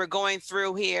as we're going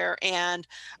through here, and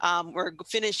we're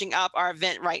finishing up our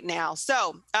event right now.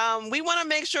 So we want to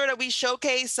make sure that we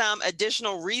showcase some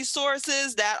additional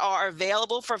resources that are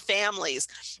available for families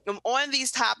on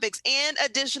these topics, and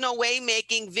additional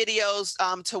Waymaking videos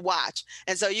to watch.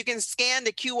 And so you can scan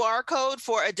the QR code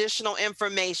for additional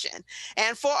information.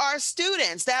 And for our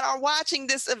students that are watching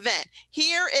this event,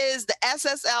 here is the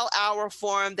SSL Hour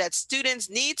form that students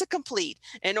need to complete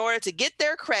in order to get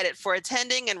their credit for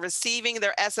attending and receiving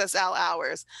their SSL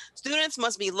hours. Students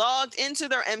must be logged into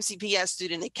their MCPS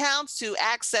student accounts to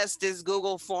access this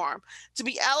Google form. To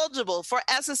be eligible for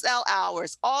SSL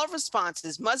hours, all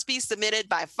responses must be submitted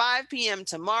by 5 p.m.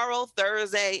 tomorrow,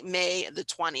 Thursday, May the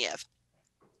 20th.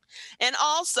 And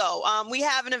also, we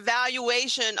have an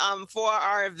evaluation for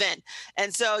our event.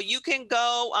 And so you can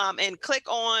go and click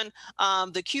on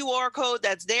the QR code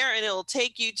that's there, and it'll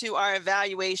take you to our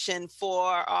evaluation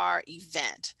for our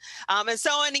event. And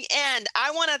so in the end,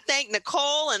 I want to thank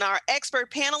Nicole and our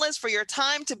expert panelists for your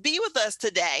time to be with us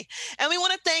today. And we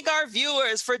want to thank our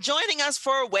viewers for joining us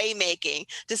for Waymaking.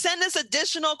 To send us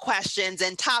additional questions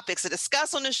and topics to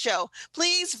discuss on the show,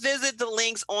 please visit the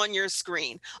links on your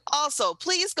screen. Also,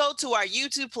 please go to our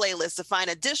YouTube playlist to find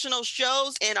additional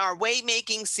shows in our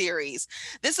Waymaking series.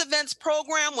 This event's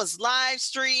program was live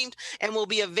streamed and will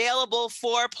be available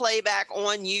for playback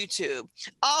on YouTube.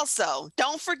 Also,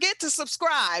 don't forget to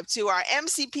subscribe to our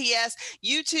MCPS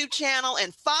YouTube channel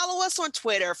and follow us on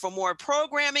Twitter for more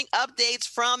programming updates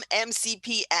from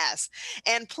MCPS.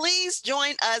 And please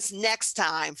join us next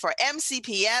time for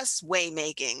MCPS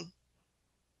Waymaking.